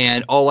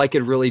 And all I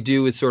could really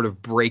do is sort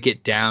of break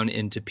it down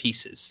into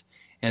pieces.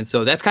 And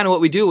so that's kind of what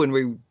we do when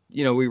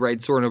we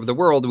write Soarin' Over the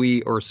World,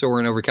 or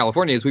Soarin' Over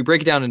California, is we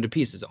break it down into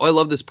pieces. Oh, I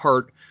love this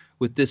part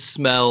with this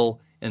smell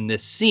and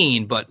this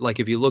scene, but like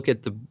if you look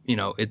at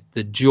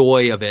the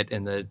joy of it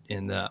and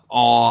the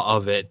awe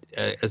of it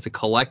as a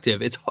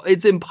collective,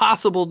 it's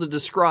impossible to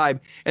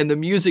describe, and the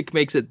music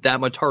makes it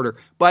that much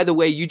harder. By the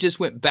way, you just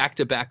went back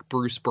to back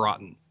Bruce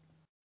Broughton.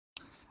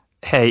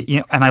 Hey,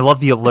 and I love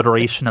the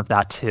alliteration of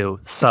that too.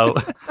 So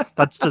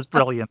that's just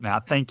brilliant,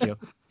 Matt. Thank you.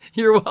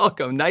 You're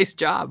welcome. Nice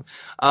job.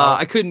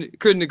 I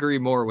couldn't agree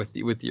more with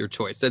your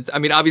choice.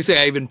 Obviously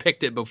I even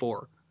picked it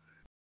before.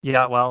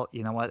 Yeah, well,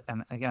 you know what?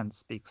 And again,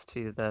 speaks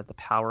to the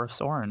power of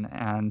Soarin'.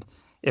 And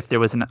if there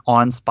was an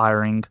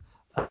awe-inspiring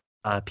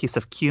piece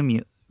of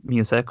cue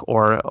music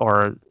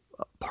or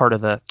part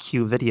of a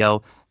cue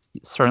video,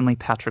 certainly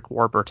Patrick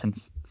Warburton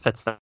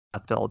fits that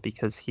bill,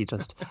 because he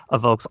just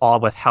evokes awe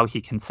with how he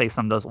can say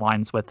some of those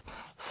lines with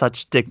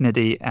such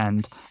dignity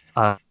and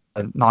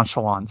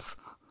nonchalance.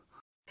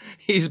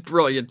 He's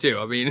brilliant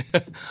too.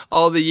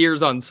 All the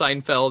years on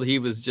Seinfeld, he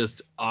was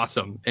just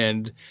awesome.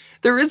 And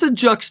there is a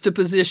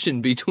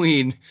juxtaposition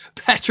between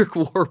Patrick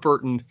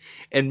Warburton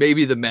and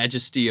maybe the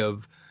majesty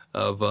of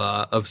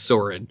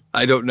Soarin'.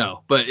 I don't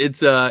know, but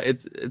it's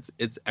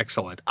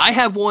excellent. I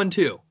have one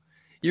too.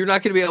 You're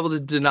not going to be able to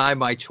deny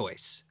my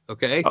choice.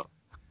 Okay.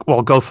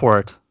 Well, go for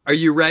it. Are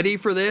you ready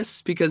for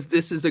this? Because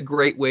this is a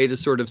great way to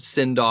sort of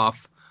send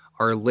off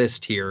our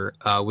list here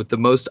with the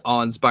most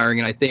awe-inspiring.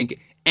 And I think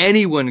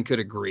anyone could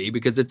agree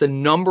because it's a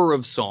number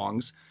of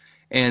songs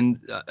and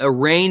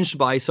arranged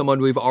by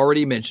someone we've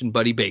already mentioned,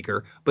 Buddy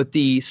Baker. But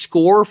the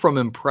score from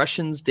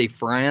Impressions de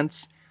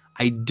France,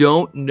 I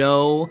don't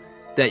know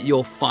that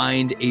you'll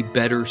find a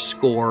better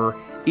score,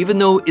 even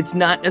though it's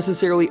not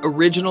necessarily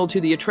original to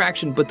the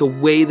attraction, but the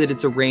way that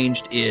it's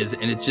arranged is,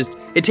 and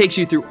it takes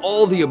you through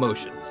all the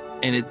emotions,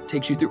 and it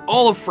takes you through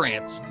all of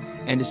France,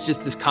 and it's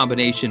just this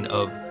combination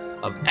of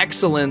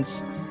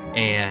excellence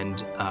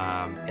and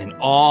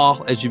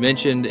awe, as you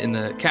mentioned in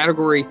the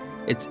category.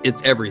 It's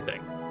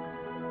everything.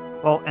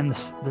 Well, and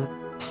the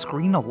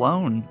screen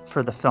alone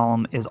for the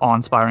film is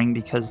awe-inspiring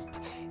because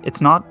it's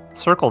not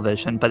circle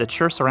vision, but it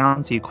sure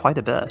surrounds you quite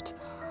a bit.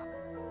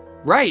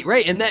 Right.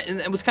 And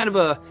that was kind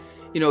of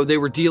they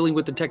were dealing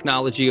with the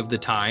technology of the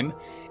time,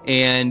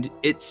 and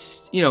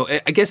it's,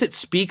 I guess it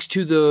speaks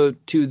to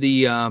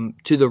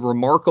the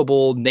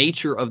remarkable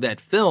nature of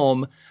that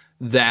film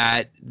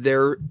that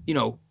they're,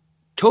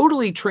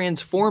 totally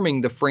transforming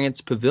the France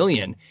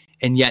Pavilion.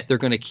 And yet they're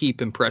going to keep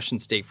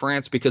Impressions de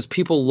France because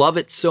people love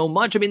it so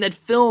much. I mean, that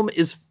film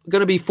is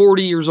going to be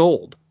 40 years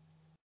old.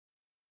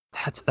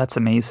 That's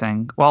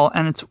amazing. Well,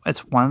 and it's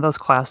one of those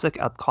classic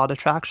Epcot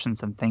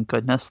attractions, and thank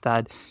goodness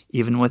that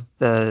even with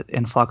the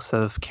influx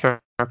of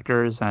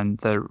characters and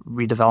the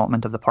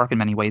redevelopment of the park in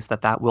many ways,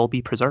 that will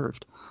be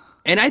preserved.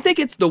 And I think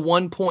it's the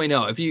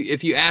 1.0.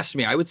 If you asked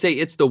me, I would say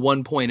it's the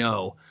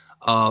 1.0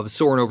 of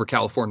Soarin' Over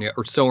California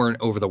or Soarin'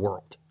 Over the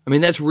World. I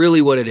mean, that's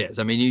really what it is.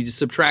 I mean, you just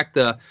subtract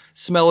the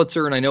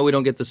Smellitzer, and I know we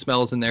don't get the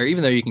smells in there,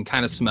 even though you can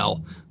kind of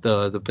smell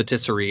the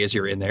patisserie as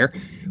you're in there.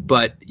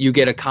 But you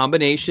get a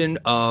combination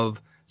of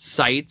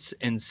sights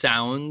and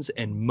sounds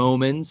and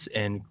moments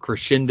and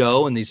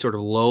crescendo and these sort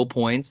of low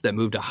points that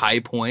move to high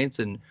points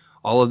and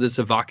all of this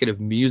evocative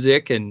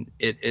music. And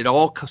it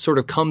all sort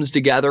of comes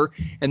together.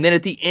 And then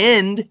at the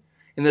end,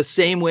 in the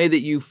same way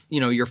that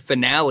your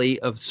finale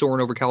of Soarin'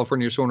 Over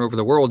California or Soarin' Over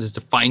the World is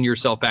to find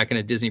yourself back in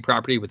a Disney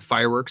property with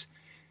fireworks.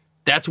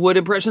 That's what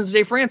Impressions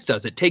de France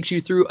does. It takes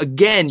you through,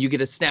 again, you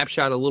get a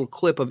snapshot, a little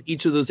clip of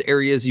each of those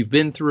areas you've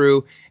been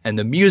through, and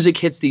the music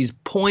hits these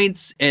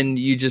points, and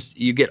you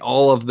get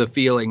all of the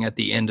feeling at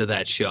the end of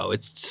that show.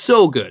 It's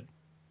so good.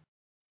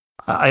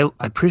 I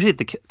appreciate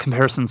the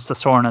comparisons to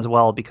Soarin' as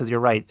well, because you're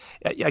right.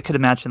 I could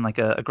imagine like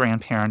a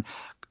grandparent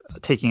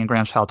taking a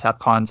grandchild to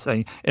Epcot and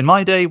saying, in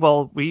my day,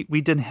 well, we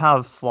didn't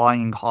have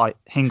flying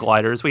hang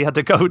gliders. We had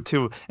to go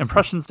to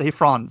Impressions de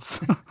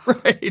France.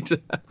 Right.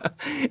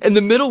 And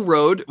the middle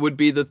road would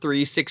be the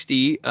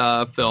 360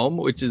 film,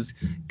 which is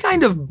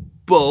kind of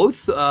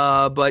both,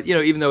 but,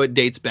 even though it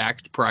dates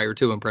back prior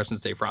to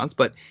Impressions de France,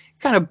 but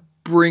kind of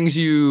brings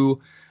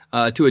you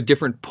to a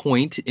different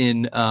point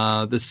in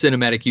the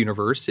cinematic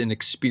universe in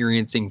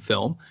experiencing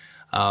film.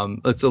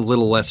 It's a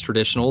little less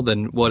traditional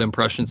than what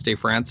Impressions de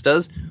France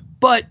does,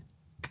 but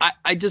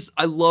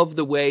I love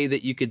the way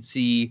that you could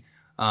see,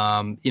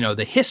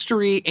 the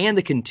history and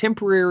the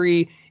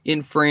contemporary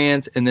in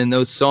France, and then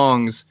those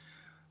songs.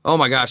 Oh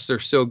my gosh, they're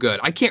so good.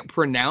 I can't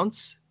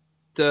pronounce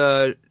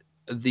the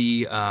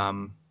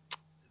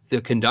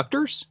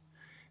conductors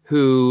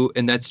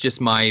and that's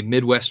just my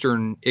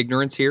Midwestern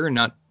ignorance here and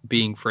not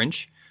being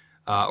French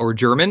or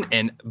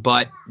German,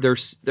 but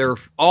they're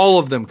all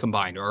of them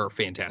combined are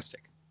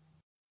fantastic.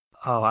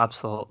 Oh,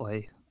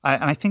 absolutely.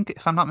 I think,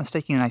 if I'm not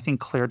mistaken, I think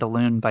Clair de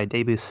Lune by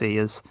Debussy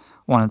is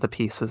one of the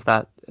pieces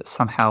that is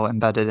somehow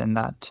embedded in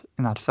that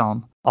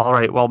film. All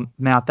right, well,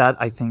 Matt, that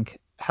I think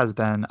has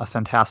been a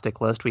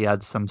fantastic list. We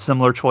had some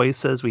similar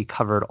choices. We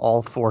covered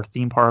all 4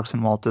 theme parks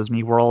in Walt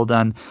Disney World,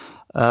 and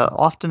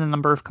often a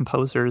number of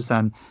composers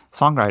and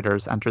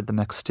songwriters entered the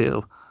mix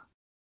too.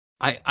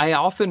 I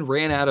often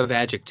ran out of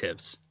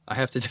adjectives, I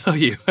have to tell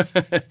you,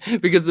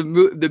 because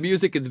the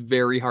music is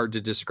very hard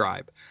to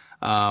describe.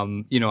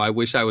 I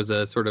wish I was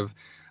a sort of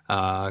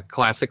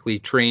classically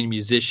trained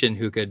musician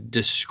who could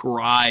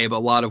describe a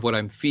lot of what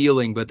I'm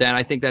feeling, but then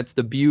I think that's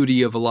the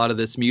beauty of a lot of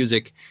this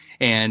music.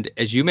 And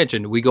as you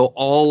mentioned, we go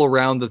all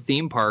around the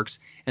theme parks,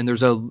 and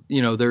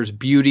there's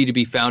beauty to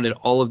be found in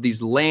all of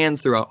these lands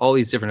throughout all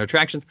these different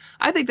attractions.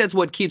 I think that's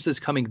what keeps us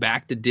coming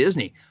back to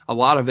Disney. A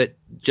lot of it,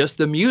 just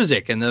the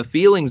music and the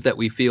feelings that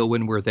we feel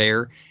when we're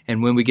there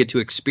and when we get to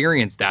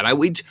experience that.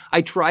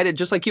 I try to,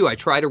 just like you, I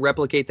try to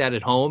replicate that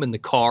at home in the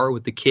car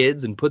with the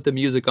kids and put the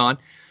music on,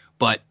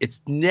 but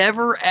it's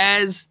never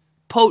as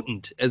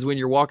potent as when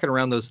you're walking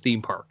around those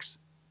theme parks.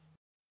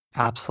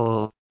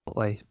 Absolutely.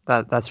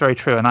 That's very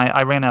true. And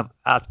I ran out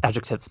of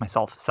adjectives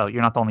myself, so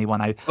you're not the only one.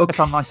 I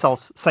found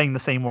myself saying the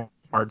same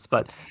words,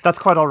 but that's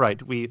quite all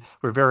right. We're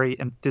very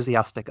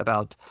enthusiastic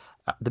about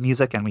the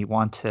music, and we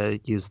want to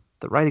use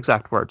the right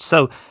exact words.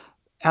 So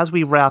as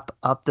we wrap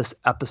up this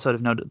episode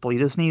of Notably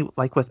Disney,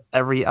 like with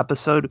every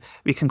episode,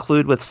 we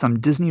conclude with some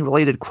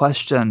Disney-related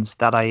questions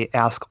that I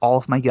ask all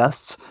of my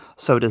guests.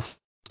 So it is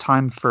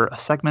time for a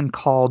segment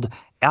called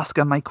Ask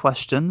 'Em My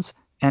Questions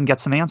and Get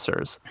Some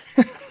Answers.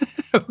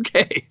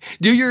 Okay.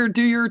 Do your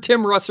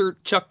Tim Russert,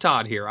 Chuck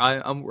Todd here.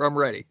 I'm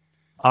ready.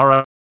 All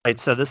right.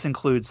 So this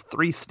includes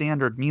 3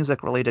 standard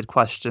music-related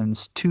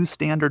questions, 2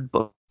 standard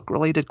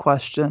book-related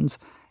questions,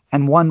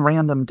 and 1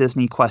 random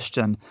Disney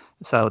question.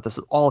 So this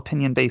is all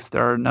opinion-based.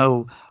 There are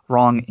no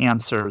wrong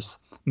answers.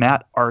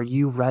 Matt, are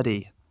you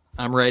ready?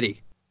 I'm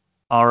ready.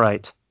 All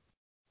right.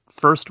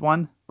 First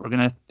one, we're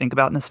going to think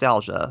about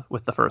nostalgia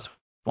with the first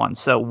one.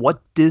 So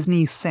what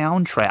Disney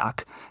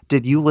soundtrack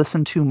did you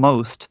listen to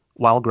most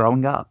while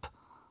growing up?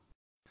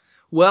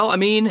 Well, I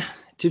mean,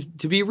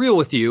 to be real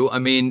with you, I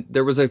mean,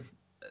 there was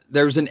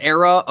an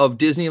era of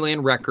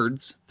Disneyland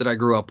records that I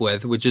grew up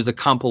with, which is a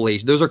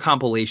compilation. Those are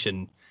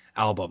compilation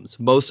albums.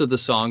 Most of the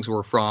songs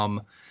were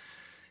from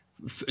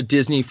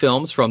Disney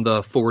films from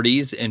the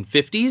 40s and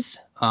 50s.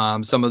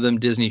 Some of them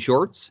Disney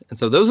shorts. And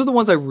so those are the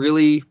ones I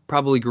really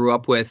probably grew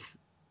up with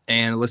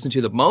and listened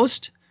to the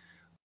most.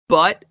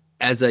 But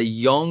as a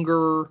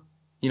younger,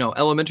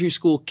 elementary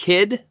school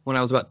kid, when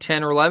I was about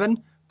 10 or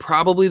 11,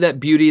 probably that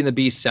Beauty and the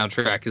Beast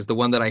soundtrack is the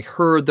one that I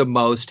heard the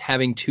most,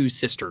 having 2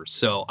 sisters.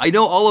 So I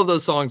know all of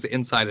those songs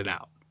inside and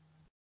out.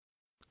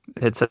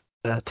 It's a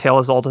tale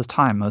as old as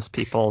time. Most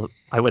people,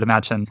 I would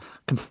imagine,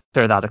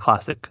 consider that a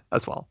classic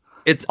as well.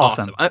 It's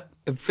awesome.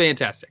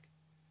 Fantastic.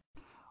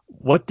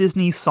 What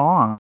Disney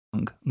song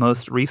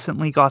most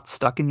recently got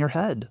stuck in your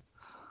head?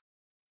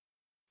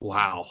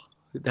 Wow.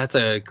 That's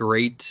a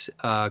great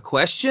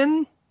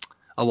question.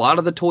 A lot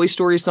of the Toy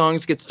Story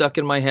songs get stuck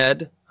in my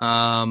head.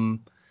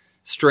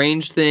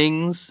 Strange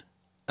Things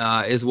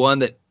is one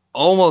that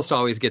almost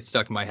always gets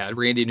stuck in my head.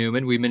 Randy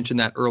Newman, we mentioned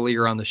that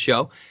earlier on the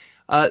show.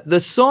 The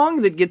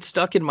song that gets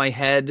stuck in my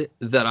head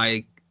that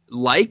I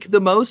like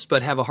the most,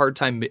 but have a hard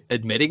time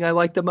admitting I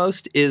like the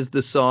most, is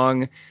the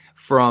song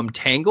from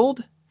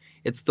Tangled.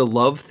 It's the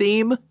love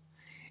theme.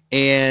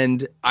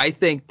 And I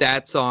think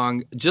that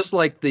song, just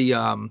like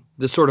the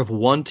sort of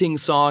wanting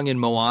song in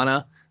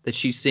Moana that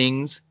she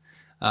sings,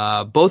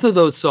 both of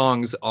those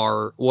songs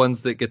are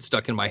ones that get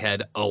stuck in my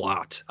head a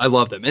lot. I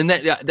love them. And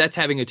that's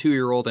having a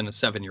 2-year-old and a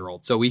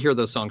 7-year-old. So we hear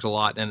those songs a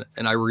lot, and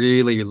I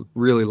really,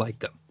 really like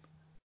them.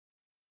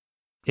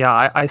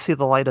 Yeah, I see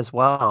the light as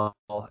well,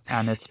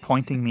 and it's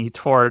pointing me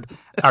toward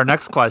our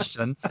next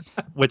question,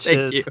 which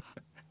is... You.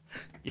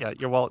 Yeah,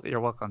 you're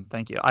welcome.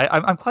 Thank you.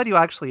 I'm glad you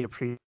actually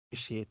appreciate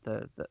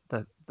the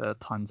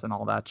puns and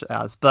all that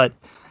jazz. But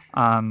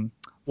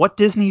what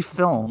Disney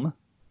film,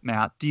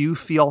 Matt, do you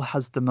feel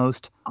has the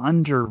most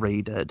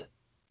underrated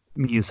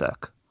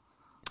music?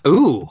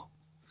 Ooh.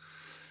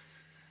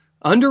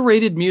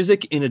 Underrated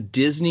music in a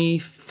Disney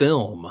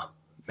film.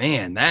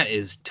 Man, that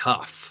is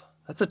tough.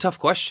 That's a tough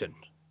question.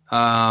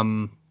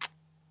 Wow.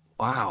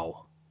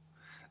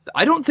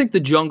 I don't think the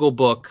Jungle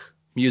Book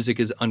music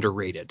is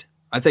underrated.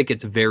 I think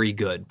it's very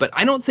good. But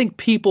I don't think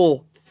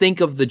people think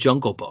of the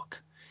Jungle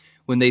Book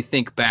when they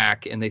think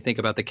back and they think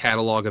about the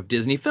catalog of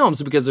Disney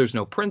films, because there's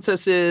no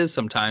princesses.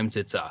 Sometimes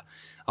it's a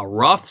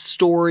rough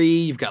story.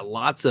 You've got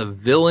lots of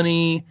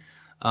villainy.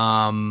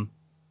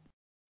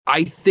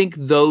 I think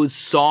those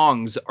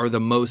songs are the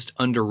most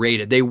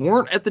underrated. They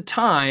weren't at the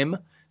time.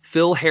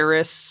 Phil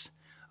Harris,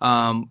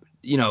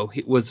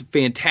 he was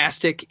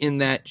fantastic in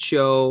that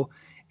show.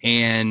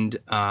 And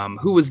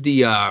who was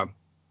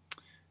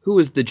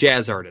the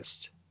jazz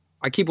artist?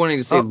 I keep wanting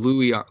to say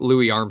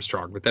Louis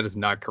Armstrong, but that is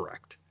not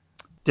correct.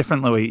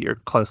 Different Louis.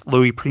 You're close.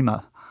 Louis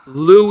Prima.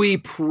 Louis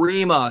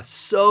Prima,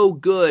 so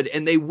good.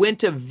 And they went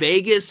to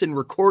Vegas and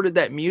recorded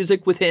that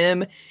music with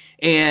him.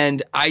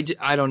 And I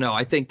don't know.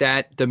 I think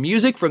that the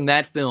music from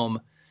that film,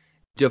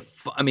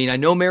 I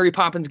know Mary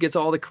Poppins gets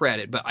all the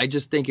credit, but I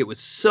just think it was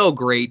so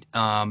great.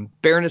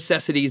 Bare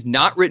Necessities,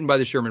 not written by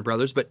the Sherman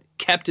Brothers, but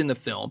kept in the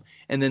film.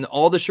 And then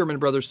all the Sherman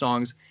Brothers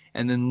songs,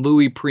 and then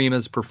Louis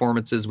Prima's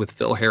performances with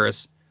Phil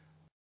Harris.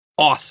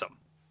 Awesome.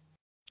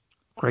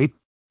 Great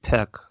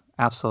pick.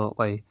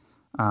 Absolutely.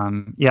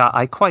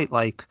 I quite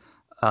like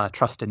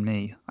Trust in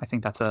Me. I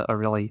think that's a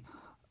really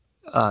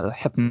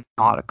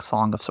hypnotic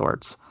song of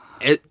sorts.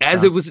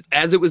 As it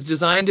was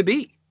designed to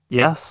be.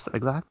 Yes,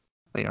 exactly.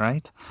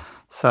 Right.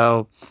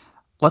 So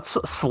let's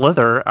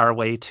slither our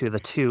way to the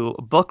 2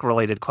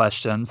 book-related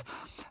questions.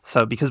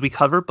 So because we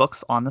cover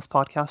books on this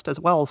podcast as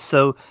well.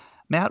 So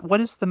Matt,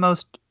 what is the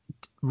most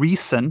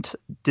recent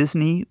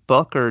Disney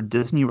book or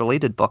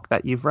Disney-related book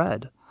that you've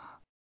read?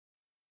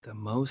 The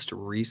most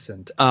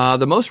recent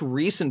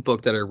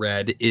book that I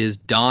read is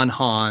Don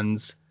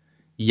Hahn's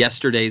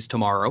Yesterday's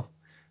Tomorrow.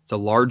 It's a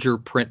larger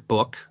print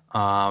book.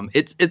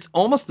 It's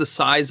almost the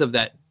size of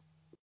that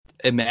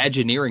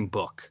Imagineering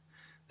book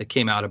that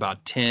came out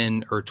about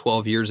 10 or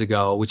 12 years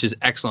ago, which is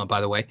excellent,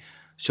 by the way.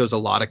 Shows a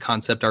lot of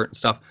concept art and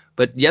stuff.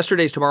 But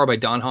Yesterday's Tomorrow by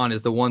Don Hahn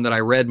is the one that I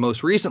read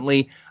most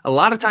recently. A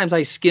lot of times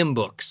I skim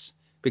books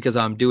because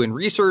I'm doing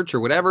research or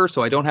whatever,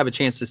 so I don't have a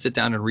chance to sit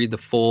down and read the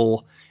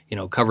full,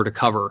 cover to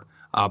cover.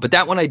 But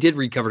that one I did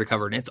read cover to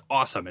cover, and it's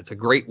awesome. It's a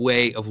great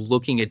way of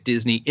looking at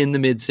Disney in the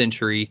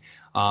mid-century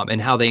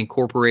and how they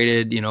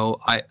incorporated,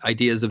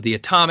 ideas of the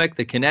atomic,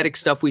 the kinetic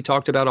stuff we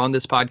talked about on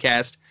this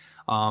podcast.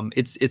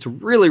 It's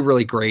really,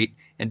 really great.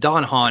 And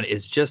Don Hahn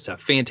is just a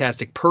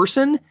fantastic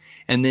person,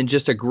 and then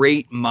just a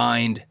great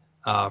mind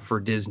for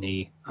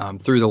Disney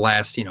through the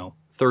last,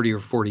 30 or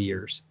 40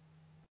 years.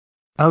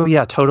 Oh,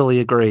 yeah, totally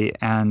agree.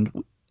 And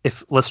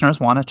if listeners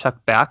want to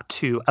check back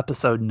to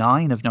episode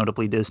 9 of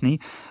Notably Disney,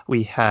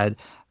 we had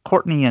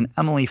Courtney and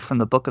Emily from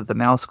the Book of the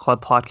Mouse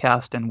Club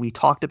podcast, and we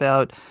talked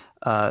about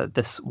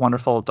this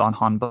wonderful Don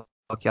Hahn book,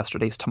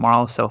 Yesterday's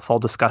Tomorrow. So full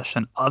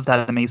discussion of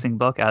that amazing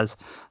book, as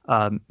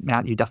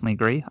Matt, you definitely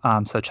agree.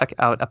 So check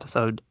out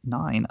episode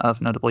 9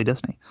 of Notably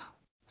Disney.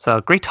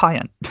 So great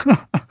tie-in.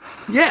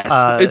 Yes,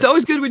 it's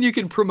always good when you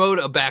can promote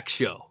a back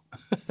show.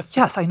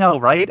 Yes, I know,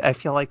 right? I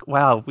feel like,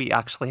 wow, we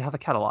actually have a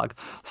catalog.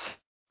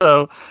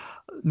 So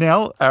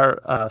now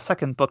our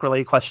second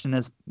book-related question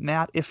is,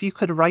 Matt, if you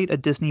could write a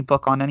Disney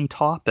book on any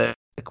topic,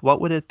 what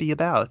would it be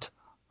about?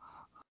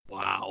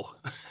 Wow.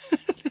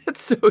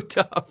 That's so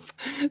tough.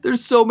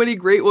 There's so many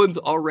great ones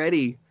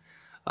already.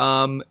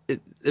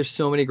 There's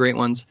so many great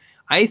ones.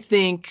 I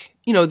think,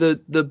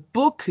 the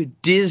book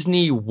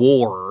Disney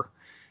War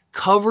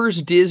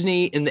covers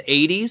Disney in the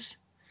 80s,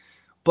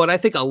 but I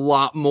think a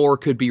lot more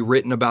could be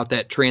written about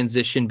that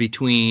transition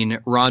between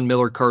Ron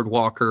Miller, Card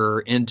Walker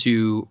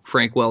into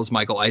Frank Wells,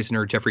 Michael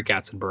Eisner, Jeffrey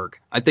Katzenberg.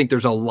 I think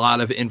there's a lot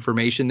of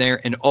information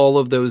there, and all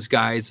of those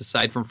guys,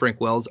 aside from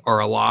Frank Wells, are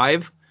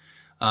alive.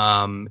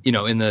 In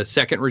the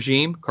second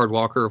regime. Card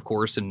Walker, of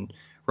course, and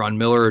Ron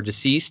Miller are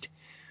deceased.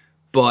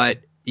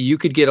 But you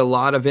could get a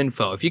lot of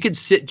info. If you could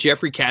sit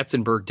Jeffrey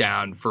Katzenberg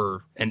down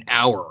for an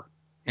hour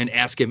and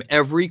ask him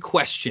every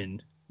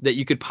question that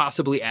you could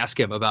possibly ask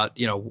him about,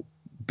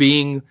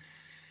 being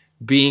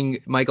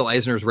Michael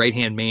Eisner's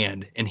right-hand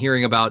man and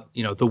hearing about,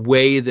 the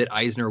way that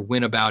Eisner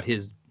went about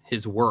his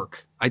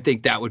work, I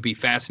think that would be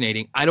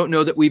fascinating. I don't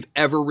know that we've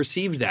ever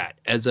received that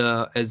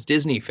as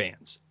Disney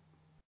fans.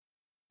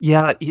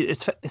 Yeah,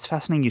 it's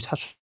fascinating you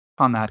touched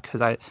on that,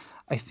 because I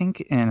think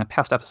in a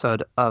past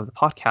episode of the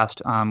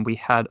podcast, we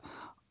had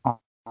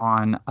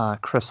on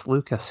Chris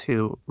Lucas,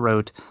 who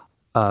wrote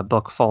a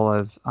book full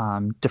of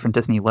different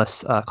Disney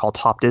lists called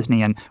Top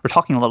Disney, and we're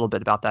talking a little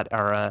bit about that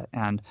era,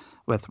 and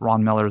with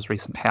Ron Miller's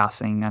recent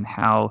passing and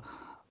how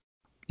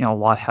a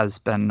lot has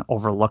been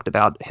overlooked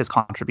about his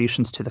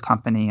contributions to the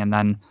company, and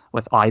then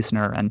with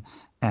Eisner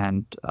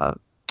and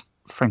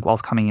Frank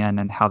Wells coming in,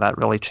 and how that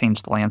really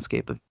changed the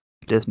landscape of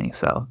Disney.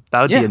 So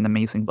that would be an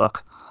amazing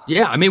book.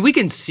 Yeah, I mean, we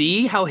can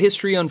see how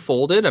history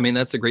unfolded. I mean,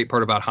 that's the great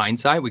part about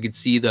hindsight. We could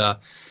see the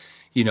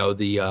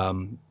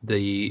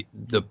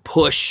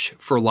push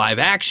for live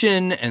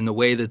action and the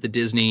way that the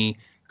Disney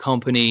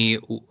company,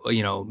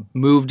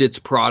 moved its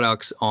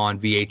products on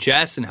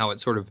VHS, and how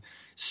it sort of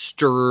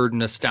stirred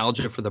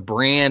nostalgia for the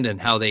brand,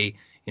 and how they,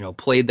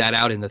 played that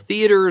out in the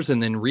theaters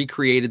and then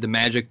recreated the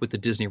magic with the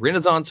Disney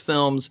Renaissance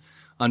films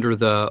under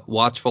the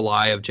watchful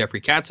eye of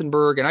Jeffrey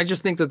Katzenberg. And I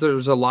just think that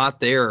there's a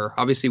lot there.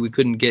 Obviously, we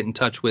couldn't get in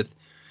touch with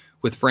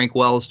Frank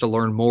Wells to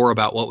learn more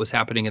about what was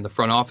happening in the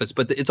front office,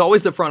 but it's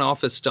always the front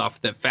office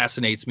stuff that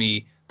fascinates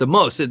me the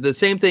most. The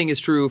same thing is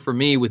true for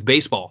me with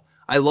baseball.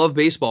 I love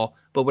baseball,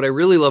 but what I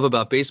really love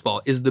about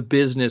baseball is the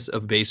business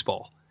of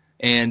baseball.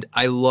 And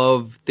I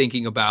love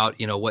thinking about,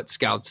 what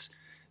scouts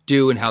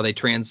do and how they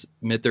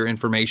transmit their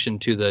information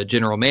to the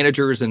general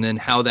managers, and then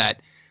how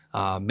that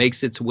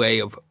makes its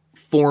way of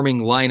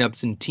forming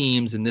lineups and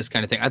teams and this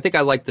kind of thing. I think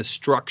I like the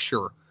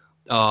structure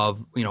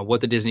of, what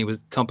the Disney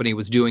company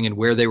was doing and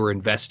where they were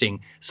investing.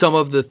 Some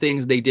of the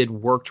things they did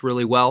worked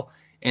really well,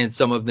 and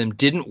some of them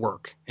didn't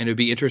work. And it'd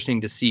be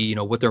interesting to see,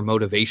 what their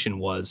motivation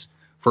was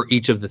for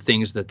each of the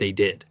things that they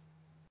did.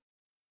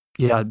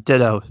 Yeah,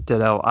 ditto.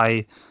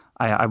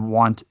 I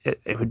want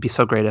it. It would be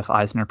so great if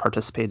Eisner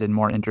participated in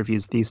more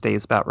interviews these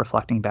days about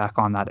reflecting back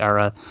on that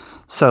era.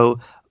 So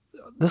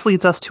this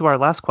leads us to our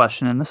last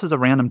question, and this is a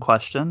random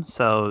question.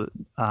 So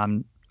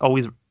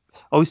always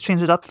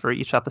change it up for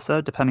each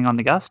episode depending on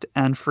the guest.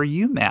 And for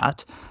you,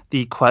 Matt,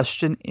 the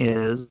question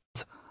is,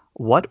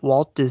 what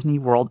Walt Disney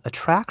World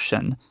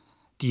attraction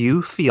do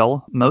you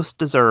feel most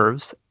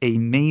deserves a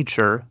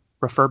major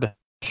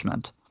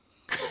refurbishment?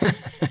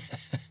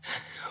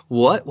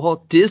 What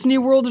Walt Disney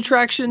World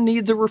attraction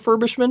needs a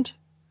refurbishment?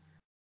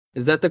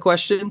 Is that the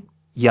question?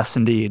 Yes,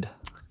 indeed.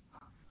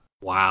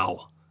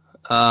 Wow.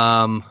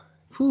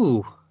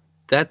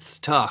 That's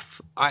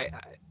tough. I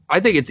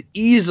think it's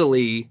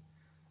easily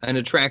an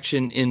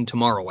attraction in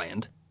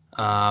Tomorrowland.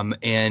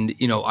 And,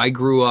 I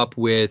grew up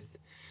with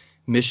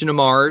Mission to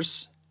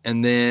Mars,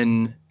 and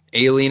then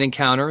Alien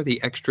Encounter, the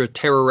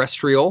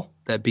extraterrestrial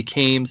that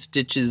became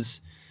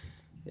Stitch's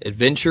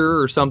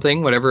Adventure or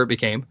something, whatever it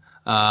became.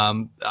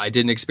 I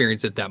didn't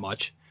experience it that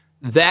much.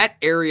 That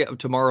area of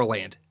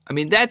Tomorrowland, I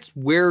mean, that's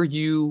where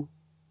you,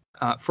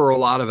 for a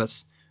lot of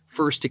us,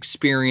 first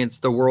experience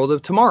the world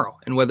of tomorrow.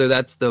 And whether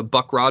that's the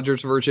Buck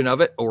Rogers version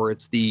of it, or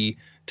it's the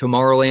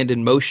Tomorrowland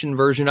in Motion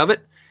version of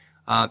it,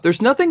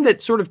 there's nothing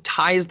that sort of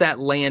ties that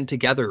land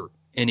together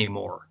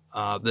anymore.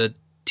 The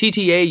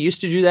TTA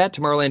used to do that,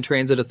 Tomorrowland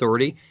Transit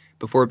Authority,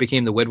 before it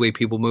became the Wedway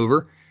People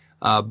Mover,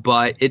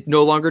 but it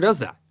no longer does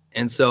that.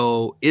 And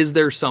so is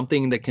there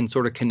something that can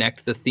sort of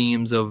connect the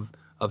themes of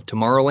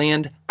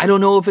Tomorrowland? I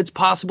don't know if it's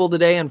possible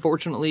today,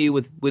 unfortunately,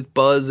 with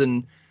Buzz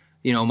and,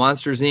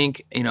 Monsters,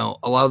 Inc.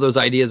 A lot of those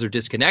ideas are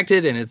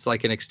disconnected, and it's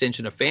like an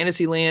extension of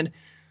Fantasyland.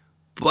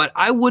 but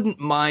I wouldn't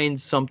mind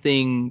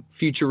something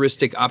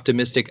futuristic,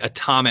 optimistic,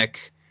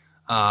 atomic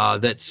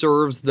that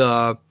serves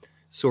the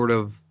sort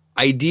of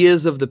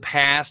ideas of the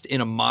past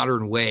in a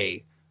modern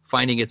way,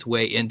 finding its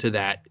way into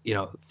that,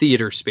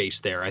 theater space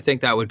there. I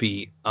think that would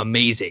be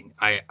amazing.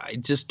 I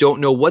just don't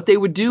know what they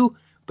would do,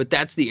 but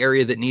that's the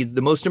area that needs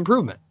the most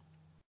improvement.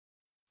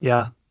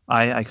 Yeah,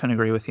 I couldn't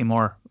agree with you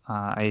more.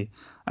 I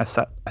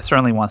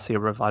certainly want to see a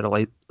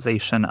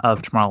revitalization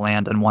of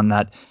Tomorrowland, and one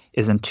that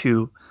isn't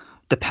too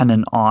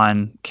dependent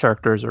on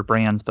characters or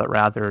brands, but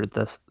rather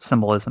the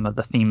symbolism of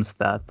the themes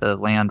that the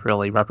land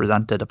really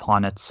represented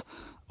upon its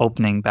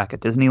opening back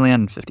at Disneyland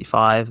in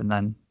 55 and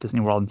then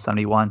Disney World in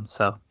 71.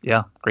 So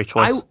yeah, great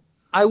choice.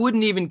 I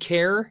wouldn't even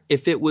care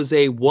if it was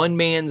a one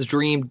man's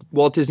dream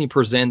Walt Disney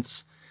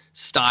Presents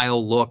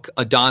style look,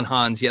 a Don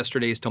Hans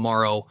Yesterday's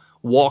Tomorrow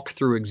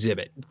walk-through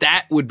exhibit.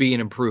 That would be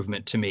an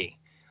improvement to me.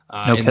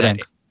 No kidding.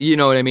 You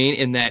know what I mean?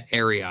 In that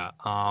area.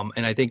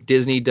 And I think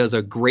Disney does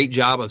a great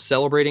job of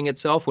celebrating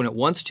itself when it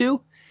wants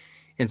to.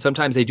 And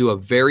sometimes they do a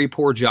very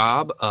poor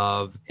job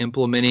of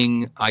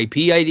implementing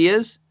IP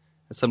ideas.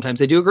 And sometimes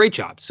they do a great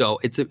job. So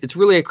it's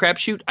really a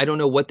crapshoot. I don't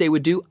know what they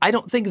would do. I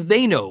don't think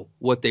they know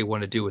what they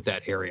want to do with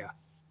that area.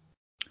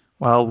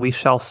 Well, we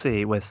shall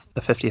see. With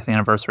the 50th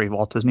anniversary of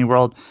Walt Disney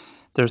World,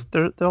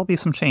 there'll be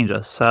some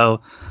changes. So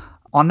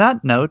on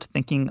that note,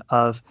 thinking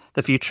of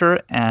the future,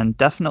 and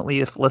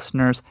definitely if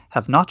listeners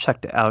have not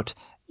checked out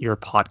your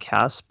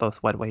podcasts,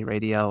 both Wedway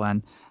Radio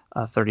and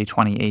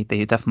 3028,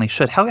 they definitely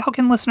should. How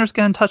can listeners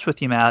get in touch with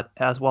you, Matt,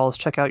 as well as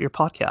check out your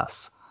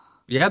podcasts?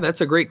 Yeah,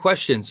 that's a great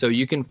question. So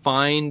you can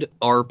find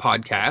our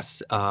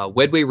podcasts,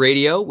 Wedway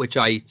Radio, which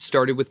I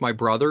started with my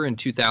brother in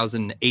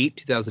 2008,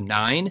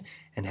 2009,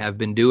 and have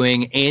been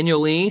doing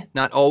annually,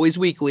 not always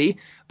weekly,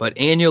 but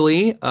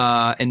annually,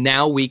 and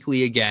now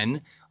weekly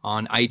again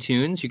on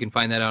iTunes. You can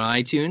find that on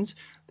iTunes.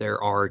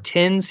 There are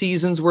 10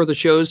 seasons worth of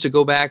shows to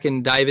go back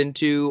and dive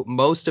into.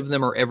 Most of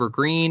them are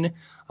evergreen,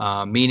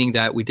 meaning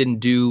that we didn't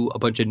do a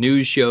bunch of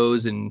news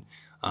shows and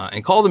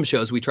call them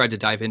shows. We tried to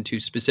dive into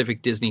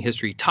specific Disney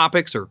history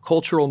topics or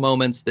cultural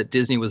moments that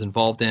Disney was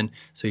involved in,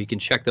 so you can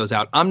check those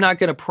out. I'm not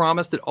going to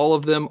promise that all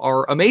of them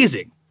are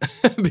amazing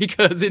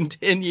because in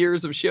 10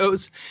 years of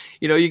shows,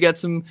 you get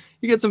some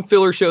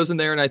filler shows in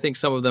there, and I think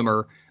some of them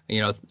are,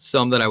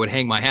 some that I would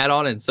hang my hat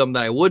on and some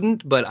that I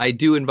wouldn't, but I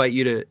do invite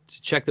you to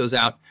check those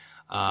out.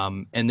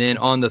 And then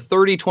on the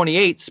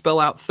 3028, spell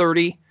out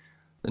 30,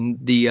 and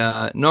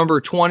the number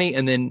 20,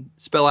 and then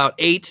spell out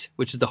 8,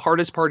 which is the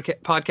hardest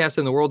podcast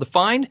in the world to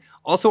find.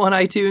 Also on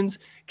iTunes,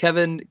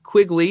 Kevin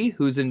Quigley,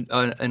 who's an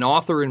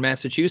author in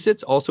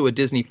Massachusetts, also a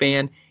Disney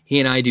fan. He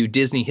and I do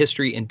Disney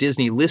history and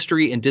Disney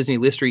listery, and Disney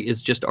listery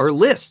is just our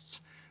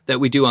lists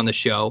that we do on the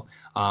show.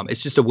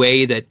 It's just a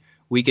way that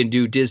we can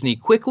do Disney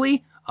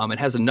quickly. It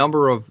has a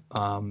number of,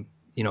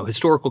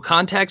 historical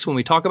context when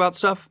we talk about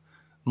stuff.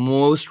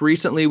 Most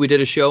recently, we did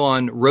a show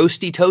on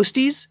Roasty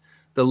Toasties,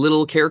 the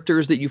little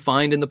characters that you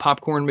find in the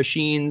popcorn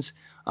machines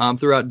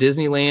throughout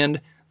Disneyland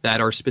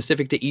that are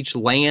specific to each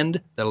land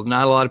that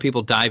not a lot of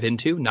people dive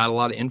into, not a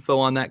lot of info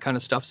on that kind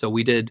of stuff. So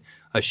we did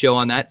a show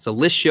on that. It's a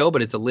list show,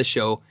 but it's a list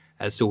show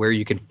as to where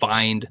you can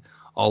find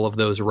all of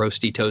those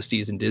Roasty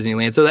Toasties in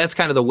Disneyland. So that's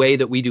kind of the way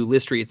that we do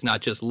listery. It's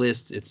not just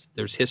lists,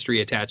 there's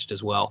history attached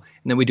as well.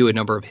 And then we do a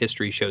number of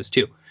history shows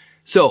too.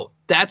 So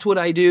that's what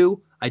I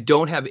do. I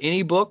don't have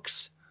any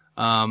books.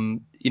 The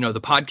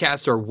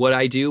podcasts are what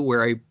I do,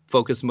 where I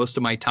focus most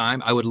of my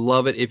time. I would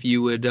love it if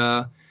you would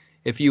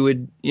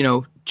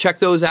check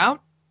those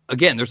out.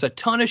 Again, there's a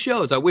ton of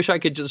shows. I wish I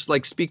could just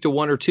speak to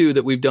one or two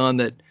that we've done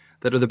that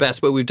are the best,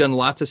 but we've done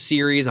lots of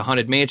series, a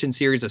Haunted Mansion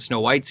series, a Snow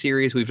White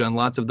series. We've done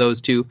lots of those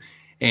too.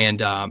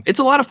 And it's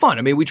a lot of fun.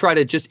 I mean, we try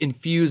to just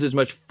infuse as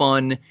much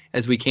fun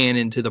as we can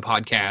into the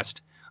podcast.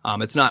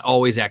 It's not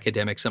always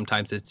academic.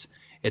 Sometimes it's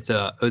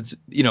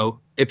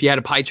if you had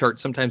a pie chart,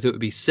 sometimes it would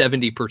be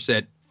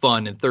 70%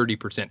 fun and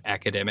 30%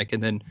 academic,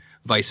 and then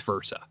vice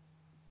versa.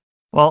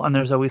 Well, and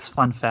there's always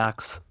fun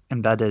facts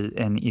embedded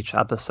in each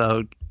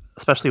episode,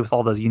 especially with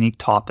all those unique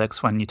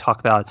topics. When you talk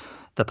about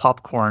the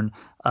popcorn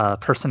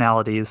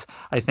personalities,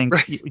 I think,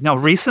 right.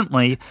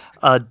 Recently,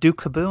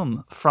 Duke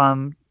Kaboom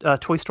from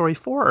Toy Story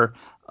 4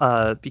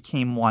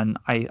 became one.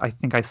 I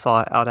think I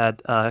saw out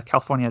at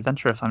California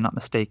Adventure, if I'm not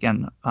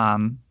mistaken.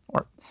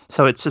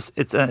 So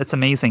it's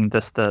amazing,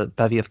 the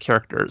bevy of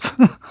characters.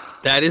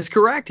 That is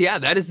correct. Yeah,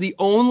 that is the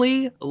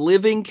only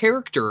living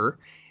character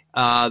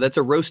that's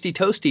a Roasty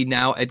Toasty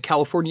now at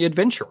California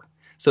Adventure.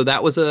 So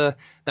that was a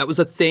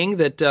thing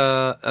that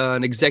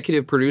an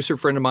executive producer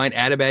friend of mine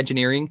at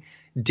Imagineering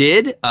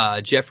did.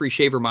 Jeffrey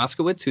Shaver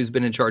Moskowitz, who's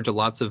been in charge of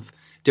lots of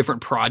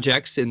different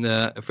projects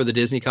for the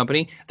Disney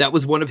company, that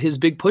was one of his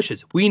big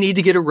pushes. We need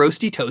to get a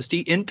Roasty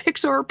Toasty in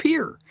Pixar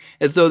Pier.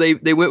 And so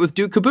they went with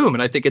Duke Kaboom,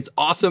 and I think it's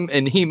awesome,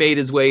 and he made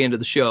his way into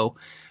the show.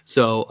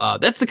 So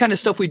that's the kind of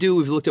stuff we do.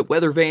 We've looked at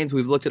weather vanes,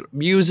 we've looked at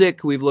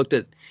music, we've looked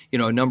at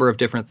a number of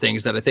different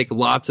things that I think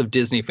lots of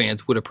Disney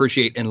fans would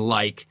appreciate and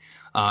like.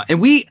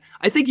 And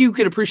I think you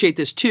could appreciate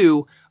this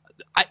too.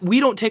 We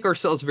don't take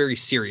ourselves very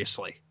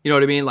seriously. You know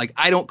what I mean?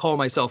 I don't call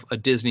myself a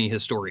Disney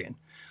historian,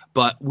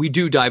 but we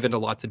do dive into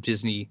lots of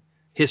Disney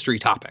history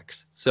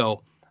topics.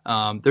 So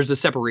there's a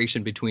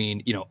separation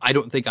between, I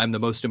don't think I'm the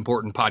most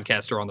important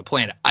podcaster on the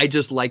planet. I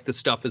just like the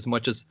stuff as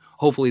much as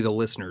hopefully the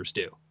listeners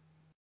do.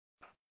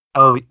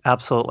 Oh,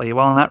 absolutely.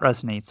 Well, and that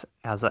resonates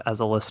as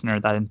a listener.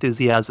 That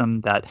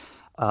enthusiasm, that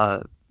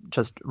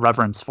just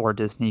reverence for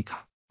Disney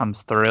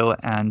comes through.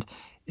 And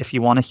if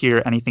you want to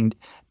hear anything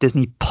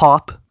Disney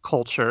pop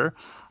culture,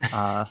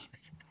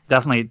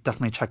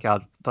 definitely check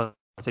out both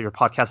of your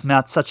podcasts.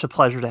 Matt, such a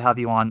pleasure to have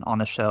you on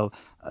the show.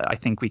 I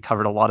think we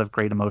covered a lot of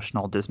great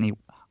emotional Disney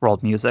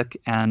World music.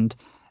 And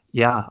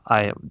yeah,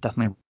 I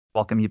definitely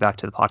welcome you back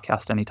to the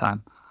podcast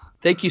anytime.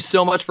 Thank you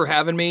so much for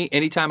having me.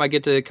 Anytime I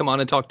get to come on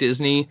and talk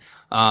Disney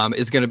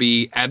is going to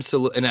be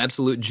an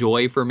absolute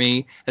joy for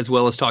me, as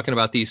well as talking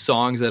about these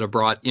songs that have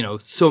brought,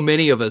 so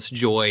many of us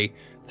joy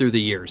through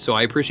the years. So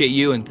I appreciate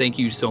you, and thank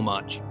you so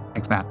much.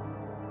 Thanks, Matt.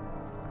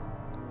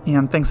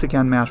 And thanks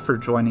again, Matt, for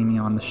joining me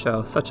on the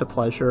show. Such a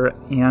pleasure.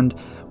 And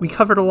we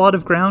covered a lot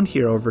of ground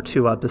here over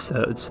 2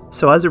 episodes.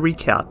 So as a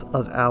recap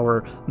of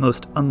our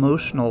most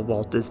emotional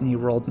Walt Disney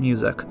World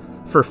music,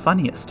 for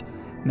funniest,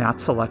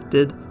 Matt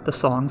selected the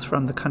songs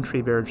from the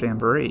Country Bear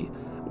Jamboree,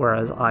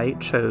 whereas I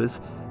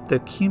chose the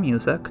cue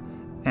music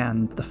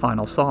and the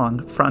final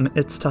song from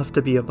It's Tough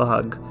to Be a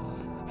Bug.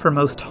 For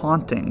most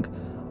haunting,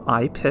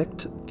 I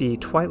picked the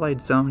Twilight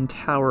Zone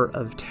Tower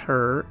of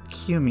Terror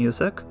cue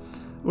music,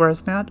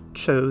 whereas Matt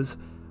chose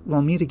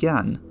We'll Meet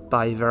Again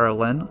by Vera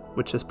Lynn,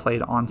 which is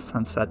played on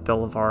Sunset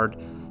Boulevard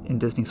in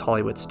Disney's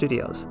Hollywood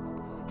Studios.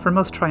 For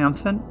most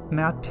triumphant,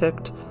 Matt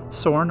picked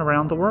Soarin'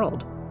 Around the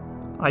World.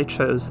 I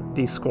chose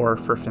the score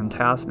for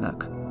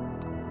Fantasmic.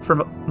 For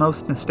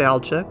most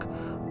nostalgic,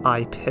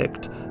 I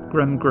picked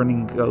Grim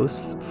Grinning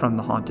Ghosts from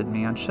the Haunted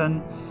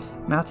Mansion.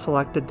 Matt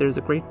selected There's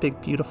a Great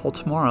Big Beautiful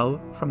Tomorrow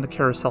from the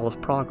Carousel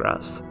of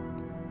Progress.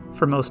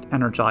 For most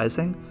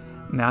energizing,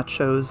 Matt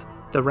chose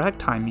the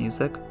ragtime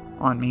music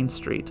on Main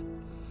Street.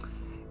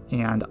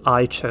 And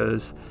I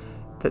chose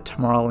the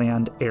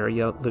Tomorrowland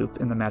area loop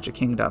in the Magic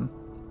Kingdom.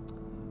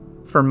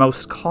 For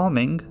most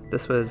calming,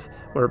 this was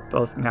where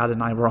both Matt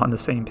and I were on the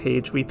same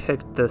page, we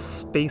picked the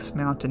Space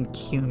Mountain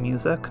cue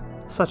music,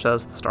 such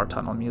as the Star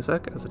Tunnel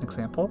music, as an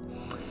example.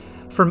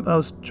 For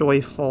most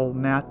joyful,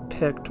 Matt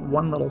picked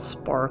One Little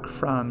Spark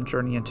from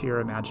Journey into Your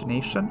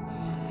Imagination.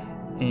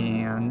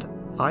 And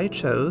I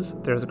chose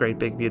There's a Great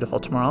Big Beautiful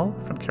Tomorrow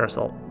from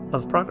Carousel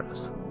of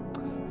Progress.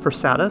 For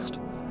saddest,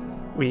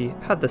 we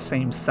had the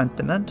same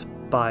sentiment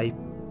by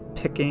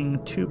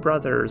picking Two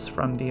Brothers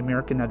from The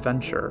American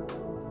Adventure.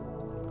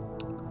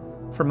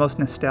 For most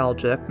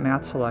nostalgic,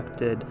 Matt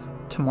selected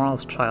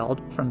Tomorrow's Child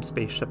from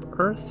Spaceship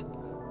Earth.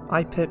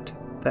 I picked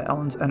the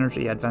Ellen's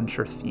Energy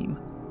Adventure theme.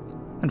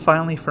 And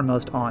finally, for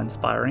most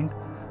awe-inspiring,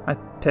 I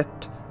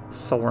picked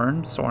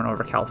Soarin'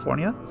 over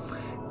California,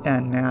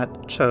 and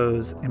Matt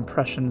chose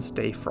Impressions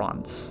de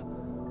France.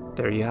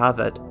 There you have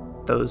it.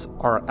 Those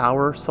are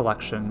our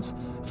selections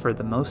for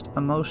the most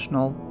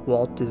emotional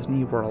Walt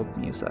Disney World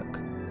music.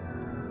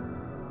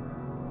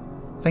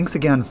 Thanks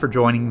again for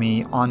joining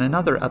me on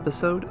another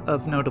episode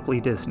of Notably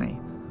Disney.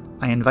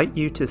 I invite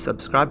you to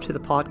subscribe to the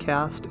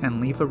podcast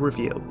and leave a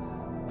review.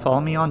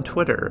 Follow me on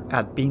Twitter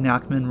at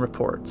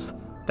bnachmanreports.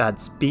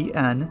 That's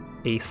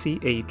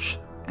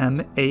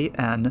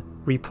BNACHMAN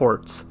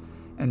Reports,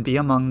 and be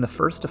among the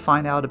first to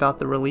find out about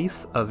the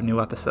release of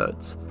new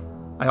episodes.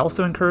 I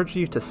also encourage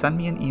you to send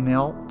me an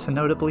email to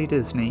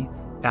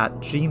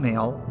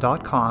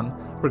notablydisney@gmail.com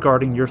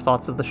regarding your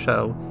thoughts of the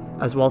show,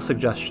 as well as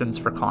suggestions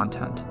for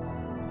content.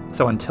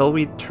 So until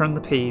we turn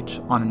the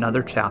page on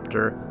another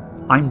chapter,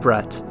 I'm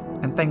Brett,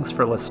 and thanks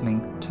for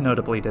listening to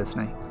Notably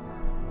Disney.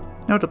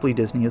 Notably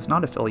Disney is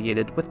not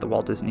affiliated with the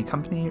Walt Disney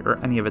Company or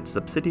any of its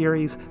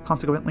subsidiaries.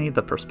 Consequently,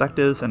 the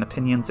perspectives and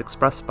opinions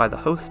expressed by the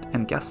host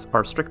and guests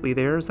are strictly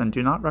theirs and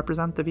do not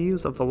represent the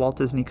views of the Walt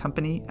Disney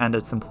Company and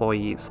its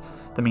employees.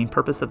 The main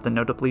purpose of the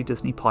Notably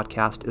Disney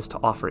podcast is to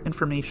offer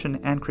information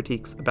and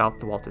critiques about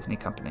the Walt Disney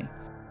Company.